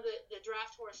with some of the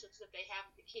draft horses that they have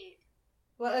at the keep.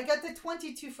 Well, I got the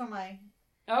 22 for my...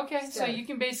 Okay, so Stealth. you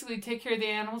can basically take care of the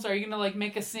animals. Are you gonna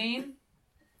make a scene?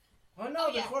 Oh no,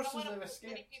 the yeah, horses I want have to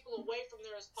escaped. many people away from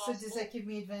there as So possible. does that give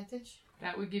me advantage?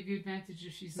 That would give you advantage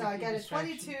if she's So I making got a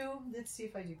distraction. 22. Let's see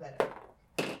if I do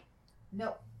better.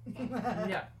 No.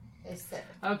 Yeah. A 7.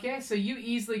 Okay, so you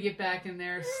easily get back in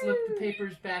there, slip the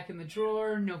papers back in the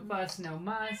drawer, no fuss, no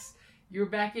muss. You're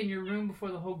back in your room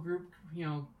before the whole group,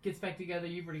 gets back together.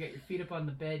 You've already got your feet up on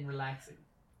the bed and relaxing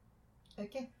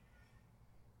Okay.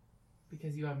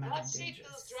 because you have Madame Let's take those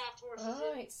Dangerous. draft horses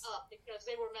Right. up because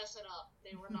they were messing up.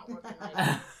 They were not working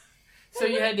right. So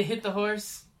you had to hit the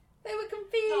horse. They were No, I don't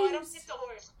confused. hit the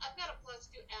horse. I've got a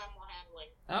 +2 animal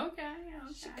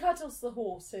handling. She Okay. cuddles the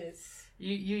horses.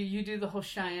 You do the whole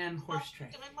Cheyenne horse Put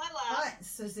trick. them in my lap. Alright,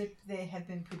 so they have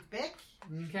been put back.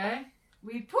 Okay.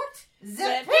 We put the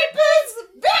The papers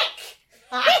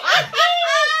back!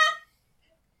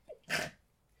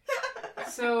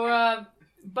 So,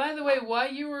 by the way,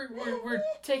 while you were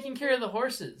taking care of the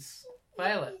horses,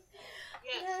 Violet,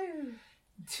 Yes. No.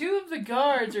 2 of the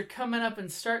guards are coming up and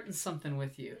starting something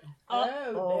with you. Oh,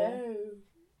 Uh-oh. no.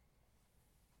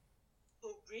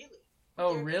 Oh, really?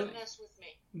 Oh, They're really? gonna mess with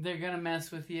me. They're gonna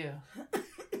mess with you.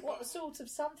 What sort of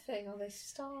something are they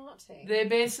starting? They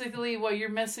basically, you're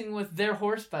messing with their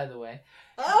horse, by the way.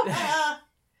 Oh,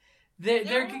 They're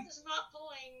Their horse is not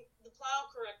pulling the plow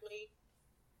correctly.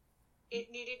 It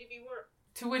needed to be worked.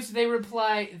 to which they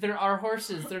reply, "There are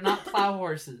horses. They're not plow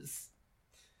horses."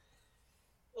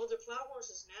 Oh, they're plow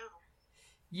horses now.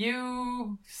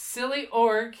 You silly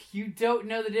orc! You don't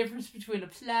know the difference between a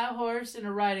plow horse and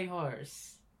a riding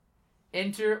horse.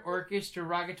 Enter orcish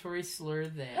derogatory slur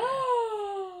there.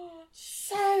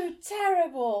 So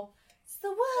terrible. It's the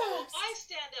So worst. I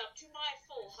stand up to my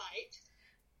full height,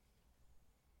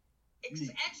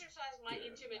 exercise my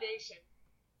intimidation,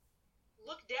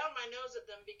 look down my nose at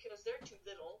them because they're too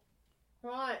little,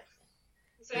 Right.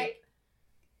 and say,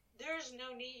 "There's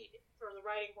no need for the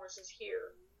riding horses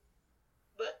here,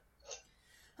 but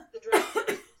the draft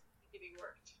horses."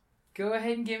 reworked. Go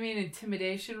ahead and give me an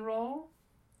intimidation roll.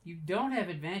 You don't have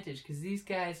advantage because these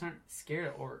guys aren't scared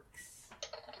of orcs.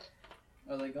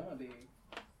 Are they gonna be?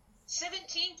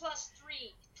 17 plus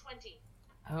 3, 20.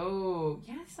 Oh,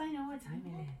 yes, I know what time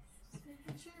it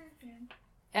is.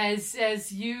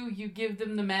 As you give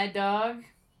them the mad dog,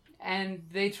 and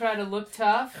they try to look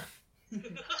tough,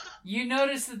 you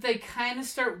notice that they kind of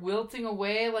start wilting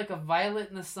away like a violet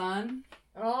in the sun.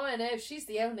 Oh, I know. She's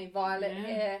the only violet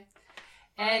here.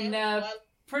 And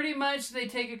pretty much they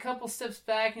take a couple steps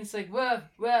back and it's like, well,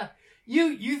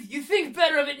 you think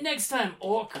better of it next time,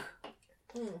 orc.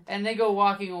 And they go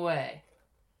walking away.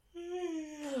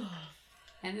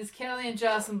 And as Kelly and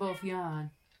Jocelyn both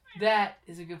yawn, that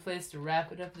is a good place to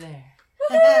wrap it up there.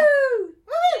 Woohoo!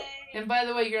 And by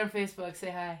the way, you're on Facebook.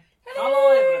 Say hi.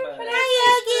 Hello, everybody. Hello,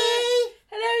 Yogi.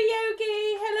 Hello, Yogi.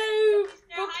 Hello,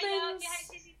 Hi, Yogi. Bookmans. Hi,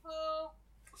 Sissy Pooh.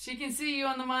 She can see you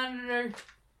on the monitor.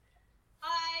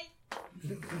 Hi.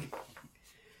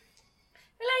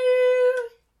 Hello.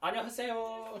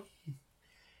 안녕하세요.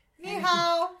 Ni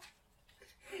hao.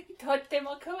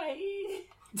 Totemo kawaii.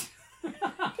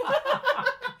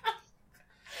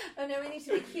 Oh no, we need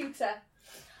to be cuter.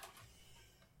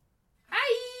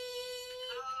 Hi.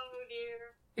 Oh,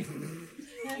 dear.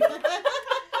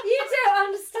 You don't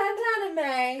understand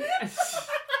anime.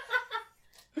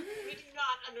 We do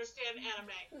not understand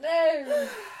anime. No.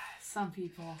 Some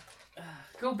people.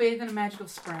 Go bathe in a magical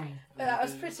spring. That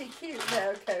was pretty cute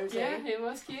though, Cody. Yeah, it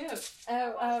was cute.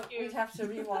 Oh, we'd have to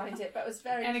rewind it, but it was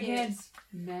very And cute. again,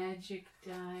 magic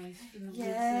dice from the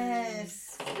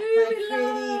Yes. Ooh, My we pretty,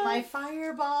 love. my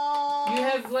fireball. wizard. You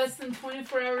have less than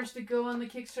 24 hours to go on the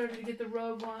Kickstarter to get the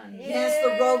Rogue One. Yes,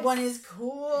 the Rogue One is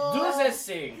cool. Do this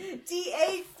thing.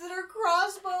 D8s that are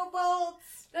crossbow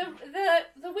bolts. The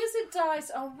wizard dice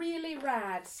are really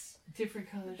rad. Different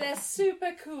colors. They're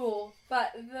super cool,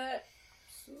 but the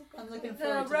I'm looking the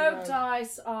forward to rogue the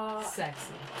dice are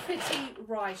Sexy. pretty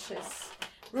righteous.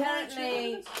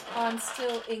 Apparently, I'm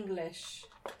still English.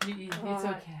 It's Right.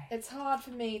 okay. It's hard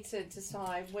for me to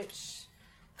decide which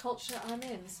culture I'm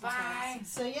in sometimes.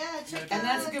 So yeah, check And out.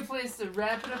 that's a good place to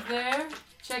wrap it up there.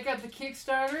 Check out the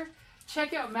Kickstarter.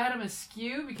 Check out Madame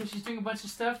Askew because she's doing a bunch of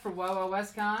stuff for Wild Wild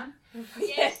West Con.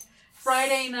 Yes.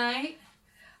 Friday night.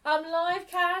 Live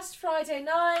cast Friday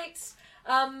night.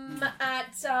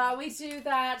 We do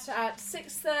that at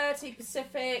 6:30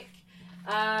 Pacific,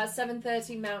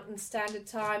 7:30 Mountain Standard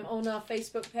Time on our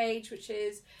Facebook page, which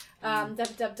is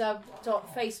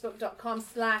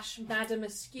www.facebook.com/Madame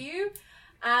Askew.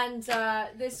 And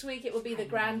this week it will be the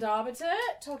Grand Arbiter,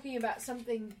 talking about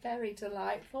something very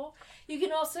delightful. You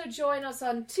can also join us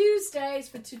on Tuesdays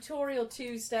for Tutorial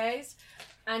Tuesdays.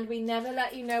 And we never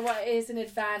let you know what it is in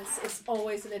advance. It's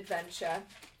always an adventure.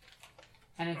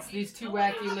 And it's these two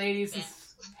wacky ladies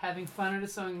having fun at a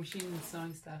sewing machine and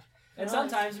sewing stuff. And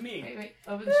sometimes me. Wait,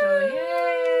 over the shoulder.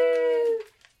 Yay!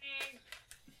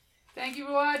 Thank you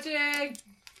for watching.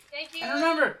 Thank you. And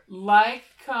remember, like,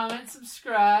 comment,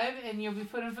 subscribe, and you'll be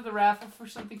put in for the raffle for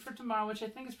something for tomorrow, which I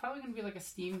think is probably going to be like a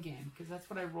Steam game, because that's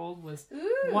what I rolled was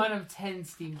Ooh. one of 10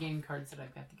 Steam game cards that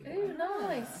I've got to give away. Ooh,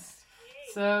 nice.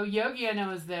 So Yogi, I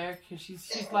know, is there because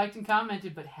she's liked and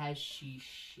commented, but has she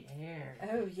shared?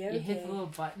 Oh, Yogi. You hit the little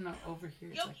button over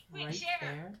here. It's Yo, like wait, right share.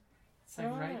 there. It's like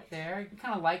right Alright. there. You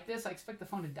kind of like this. I expect the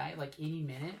phone to die like any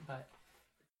minute, but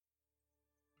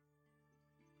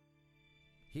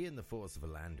Here in the Force of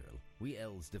Elandril, we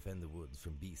elves defend the woods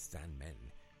from beasts and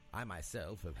men. I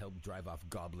myself have helped drive off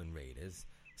goblin raiders,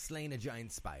 slain a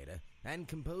giant spider, and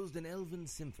composed an elven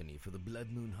symphony for the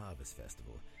Blood Moon Harvest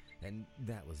Festival, and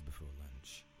that was before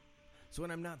lunch. So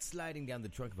when I'm not sliding down the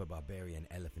trunk of a barbarian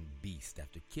elephant beast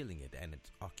after killing it and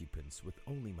its occupants with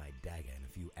only my dagger and a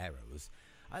few arrows,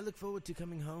 I look forward to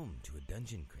coming home to a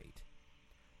Dungeon Crate.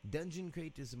 Dungeon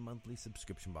Crate is a monthly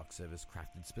subscription box service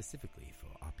crafted specifically for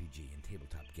RPG and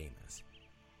tabletop gamers.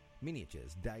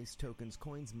 Miniatures, dice, tokens,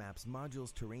 coins, maps,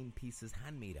 modules, terrain pieces,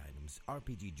 handmade items,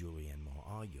 RPG jewelry, and more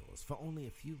are yours for only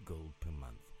a few gold per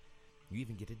month. You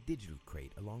even get a digital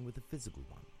crate along with a physical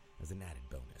one as an added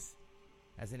bonus.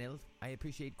 As an elf, I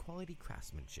appreciate quality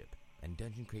craftsmanship, and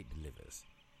Dungeon Crate delivers,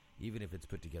 even if it's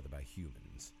put together by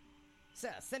humans.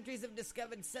 Sir, sentries have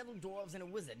discovered several dwarves and a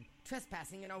wizard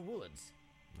trespassing in our woods.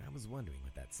 I was wondering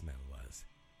what that smell was.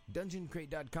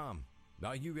 DungeonCrate.com.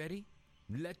 Are you ready?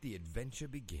 Let the adventure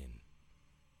begin.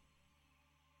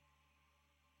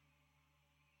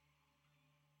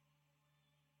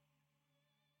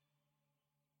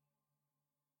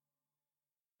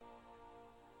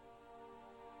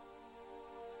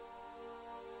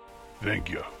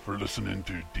 Thank you for listening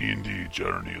to D&D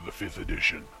Journey of the 5th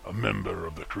Edition, a member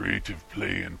of the Creative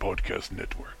Play and Podcast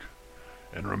Network.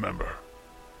 And remember,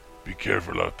 be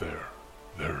careful out there.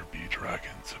 There be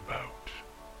dragons about.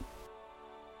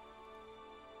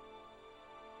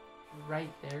 Right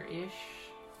there-ish.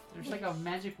 There's like a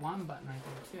magic wand button right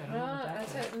there, too. I don't know what that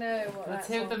does. I don't know what Let's that's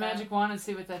hit the all magic wand and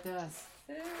see what that does.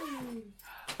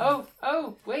 about.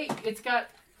 Oh, wait, it's got,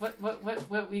 what,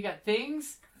 we got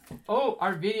things? Oh,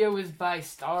 our video is by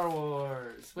Star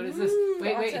Wars. What is this?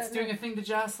 Wait, it's doing a thing to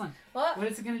Jocelyn. What? What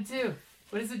is it going to do?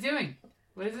 What is it doing?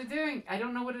 What is it doing? I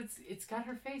don't know what it's got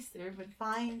her face there, but...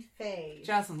 Find face.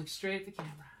 Jocelyn, look straight at the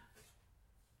camera.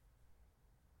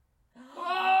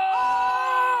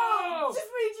 Oh! Just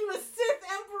made you a Sith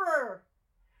Emperor.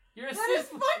 You're a That is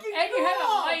Sith, fucking and you have a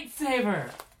lightsaber.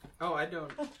 Oh, I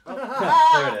don't.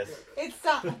 There it is. It's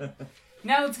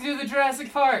Now let's do the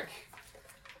Jurassic Park.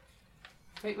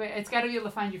 Wait, it's got to be able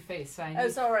to find your face. So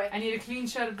sorry. I need a clean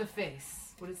shot of the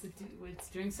face. What does it do? It's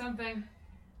doing something.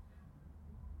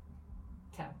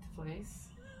 Tap to place.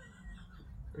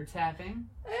 We're tapping.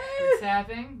 We're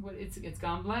tapping. What? It's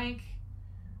gone blank.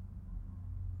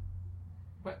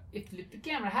 What? It flipped the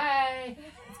camera. Hi.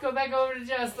 Let's go back over to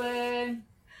Jocelyn.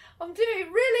 I'm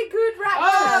doing really good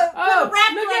raptor. Oh,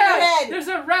 raptor look on your out! head. There's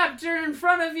a raptor in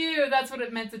front of you. That's what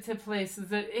it meant to tip place. Is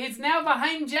that it's now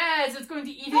behind Jazz. It's going to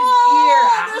eat his ear.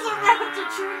 There's a raptor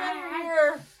chewing on your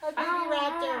ear. A baby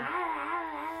raptor.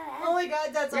 Oh my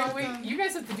god, that's awesome. Wait, you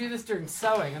guys have to do this during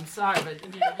sewing. I'm sorry, but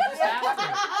you just have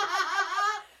to.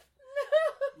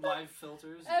 Live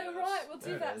filters. Oh, yes. right, we'll do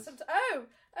There it that is. sometime.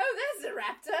 Oh, there's a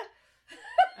raptor.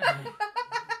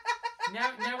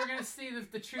 Now we're gonna see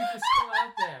if the truth is still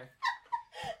out there.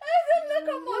 Oh, the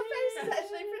look on my face is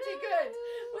actually pretty good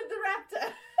with the raptor.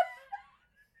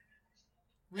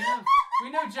 We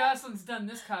know Jocelyn's done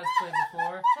this cosplay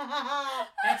before.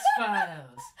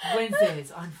 X-Files,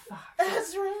 Wednesdays on Fox.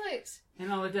 That's right.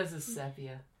 And all it does is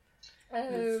sepia. Let's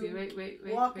Oh, see, wait.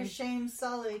 Walk of Shame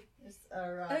Sully.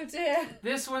 oh dear.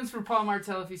 This one's for Paul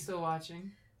Martell if he's still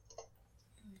watching.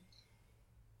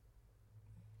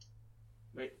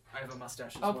 Wait, I have a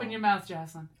mustache as Open well. your mouth,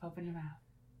 Jocelyn. Open your mouth.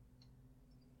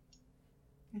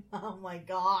 Oh my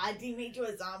god, he made you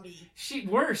a zombie. She's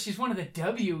one of the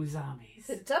W zombies.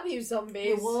 The W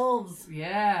zombies. The wolves.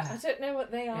 Yeah. I don't know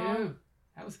what they are. Ooh,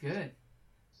 that was good.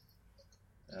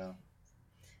 Oh.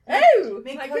 Oh,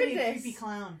 Make my Cody a goodness. creepy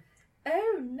clown.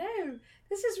 Oh no,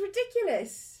 this is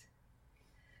ridiculous.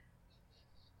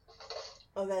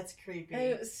 Oh, that's creepy. Oh,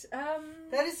 it's,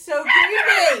 That is so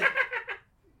creepy.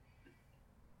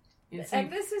 and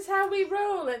this is how we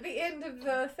roll at the end of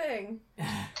the thing.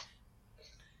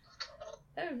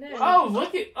 Oh no. Oh,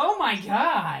 look at! Oh my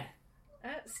God!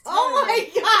 That's Oh my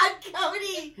terrible. god,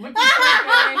 Cody! Look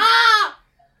at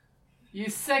you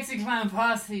sexy clown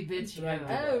posse, bitch! You.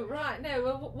 Oh right,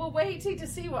 no, we're waiting to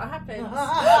see what happens.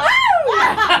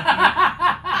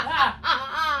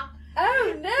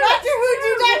 Oh no! Doctor Who,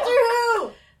 do Doctor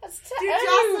Who! That's Do terrible.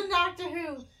 Jocelyn Doctor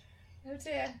Who. Oh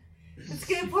dear. It's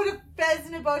gonna put a fez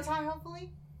in a bow tie,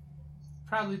 hopefully.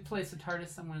 Probably place a TARDIS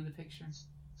somewhere in the picture.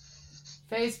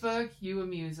 Facebook, you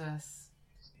amuse us.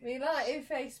 We like you,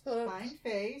 Facebook. Fine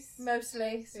face.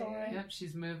 Mostly, sorry. Yep,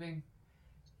 she's moving.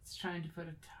 It's trying to put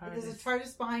a There's a TARDIS.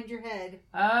 TARDIS behind your head.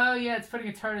 Oh yeah, it's putting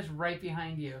a TARDIS right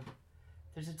behind you.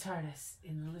 There's a TARDIS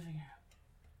in the living room.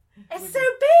 It's so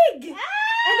big! And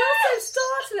also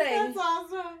startling. That's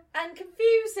awesome. And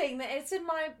confusing that it's in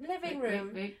my living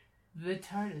room. Wait. The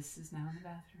TARDIS is now in the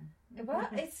bathroom.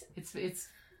 What? It's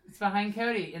behind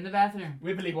Cody in the bathroom.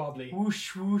 Wibbly wobbly.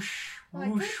 Whoosh whoosh My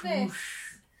whoosh goodness.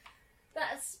 whoosh.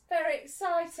 That's very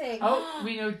exciting. Oh,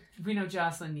 we know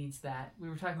Jocelyn needs that. We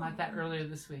were talking about that earlier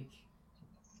this week.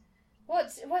 What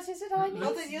is it I need?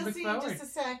 Well, then you'll Look see forward. in just a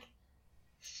sec.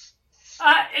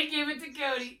 I gave it to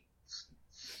Cody.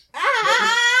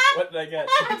 What did I get?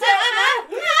 I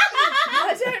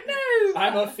don't know.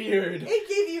 I'm afeared. It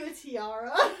gave you a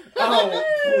tiara. Oh, The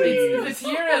please.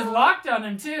 tiara is locked on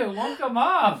him too. It won't come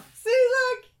off. See,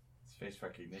 look. It's face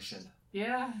recognition.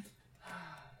 Yeah.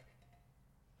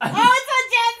 Oh, it's on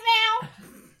Jazz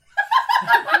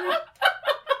now.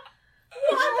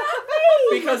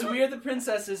 Because we are the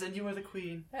princesses and you are the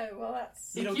queen. Oh, well,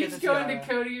 that's You It don't keeps get the going tiara. to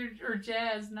Cody or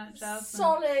Jazz, not Jocelyn.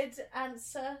 solid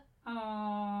answer.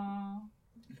 Aww.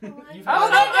 You've Oh, had my it.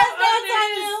 God, that's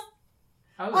on you.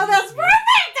 Oh, that's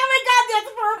perfect. Oh my God,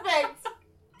 that's perfect.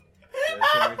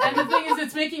 And the thing is,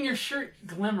 it's making your shirt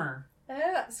glimmer.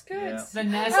 Oh, that's good. Yeah. The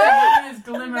nasty woman is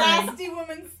glimmering. Nasty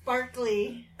woman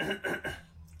sparkly.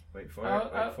 Wait for it. Oh,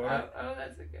 Wait for it.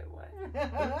 that's a good one.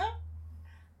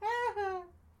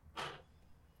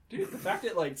 Dude, the fact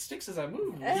it like sticks as I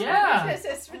move. Oh, Yeah. my goodness,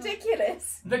 it's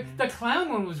ridiculous. The clown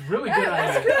one was really Oh, good on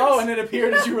that's you. good. Oh, and it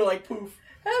appeared as you were like poof.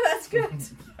 Oh, that's good.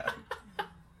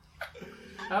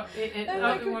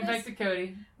 It went back to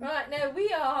Cody. Right, no,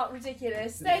 we are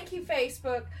ridiculous. Thank you,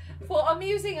 Facebook, for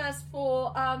amusing us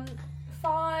for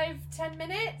 5-10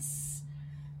 minutes.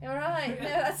 All right, no,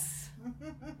 that's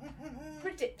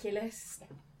ridiculous.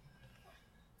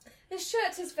 This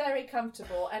shirt is very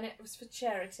comfortable, and it was for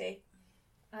charity.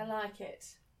 I like it.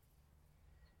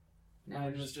 Now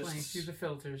Mine we're was just playing just through the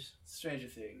filters. Stranger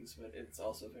Things, but it's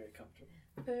also very comfortable.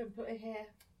 Boom, put it here.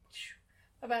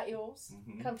 How about yours?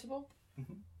 Mhm. Comfortable?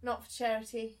 Mhm. Not for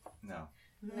charity? No.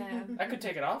 No. I could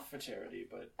take it off for charity,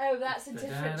 but Oh, that's a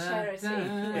different charity.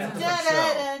 Yeah.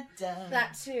 Da-da-da-da.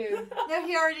 That too. No,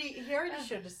 he already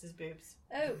showed us his boobs.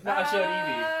 Oh, No, I showed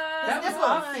Evie. That was nipples.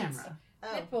 off camera.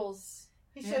 Oh, nipples.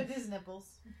 he showed his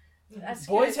nipples. That's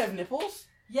boys good. have nipples?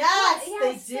 Yes,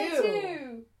 Yes, they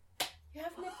do. You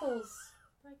have nipples.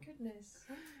 My goodness.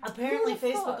 Apparently, Who would've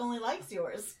Facebook thought? only likes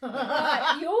yours.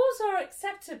 Right, yours are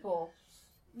acceptable.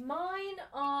 Mine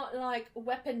are like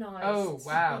weaponized. Oh,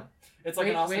 wow. It's like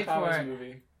Wait- an Austin wait for Powers it.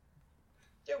 movie.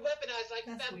 They're weaponized like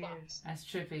That's weird. fembots. That's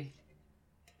trippy.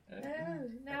 Oh,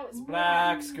 now it's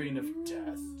Black screen of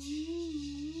death.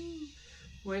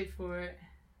 Wait for it.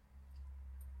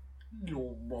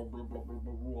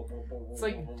 It's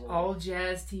like all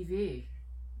jazz TV.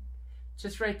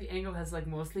 Just right, the angle has like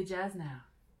mostly jazz now.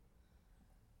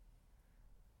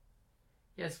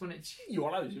 Yes, when it. Oh,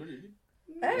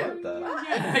 What the?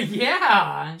 right.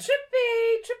 Yeah! Trippy.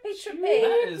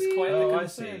 That is quite the Oh, I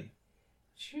concern.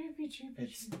 see. Trippy.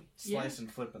 It's Yeah. slice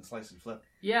and flip and slice and flip.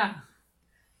 Yeah,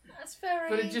 That's very.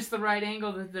 but at just the right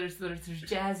angle. That there's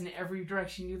jazz in every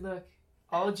direction you look.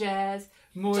 All jazz,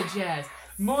 more jazz.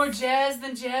 More jazz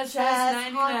than Jazz Fest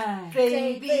Jazz 99.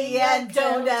 Baby, and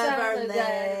don't ever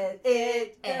let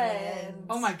it end.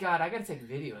 Oh my god, I gotta take a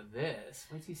video of this.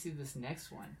 Wait till you see this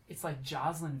next one. It's like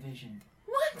Jocelyn Vision.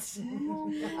 What?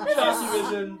 Jocelyn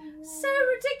Vision. So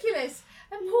ridiculous.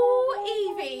 And poor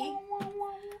Evie.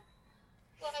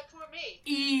 Well, poor me.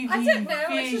 Evie I don't know,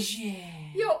 it's just-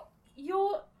 Vision.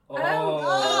 You're. Oh,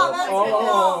 that's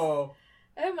oh.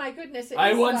 Oh my goodness! It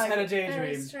I is, once like, had a Very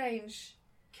daydream. strange.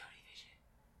 Cody Vision.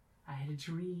 I had a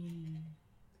dream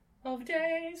of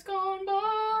days gone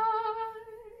by.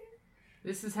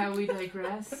 This is how we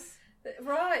digress.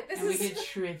 Right. This And we is get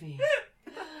trippy.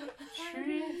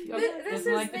 Trippy. Oh, This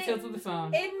doesn't is like the tilt of the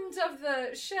phone. end of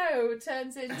the show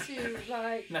turns into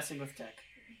like Messing with tech.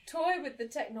 toy with the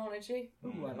technology.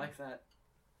 Ooh, I like that.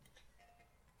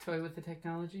 Toy with the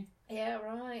technology. Yeah,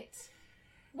 right.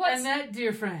 And that,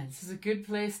 dear friends, is a good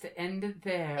place to end it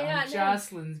there Yeah, on no.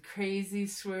 Jocelyn's crazy,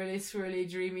 swirly,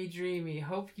 dreamy.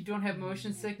 Hope you don't have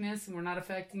motion sickness and we're not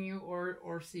affecting you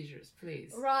or seizures,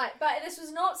 please. Right, but this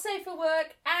was not safe for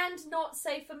work and not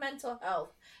safe for mental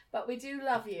health. But we do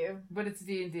love you. But it's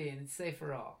D&D and it's safe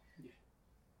for all.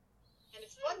 And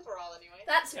it's fun for all anyway.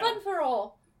 That's fun for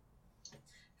all.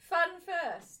 Fun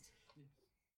first.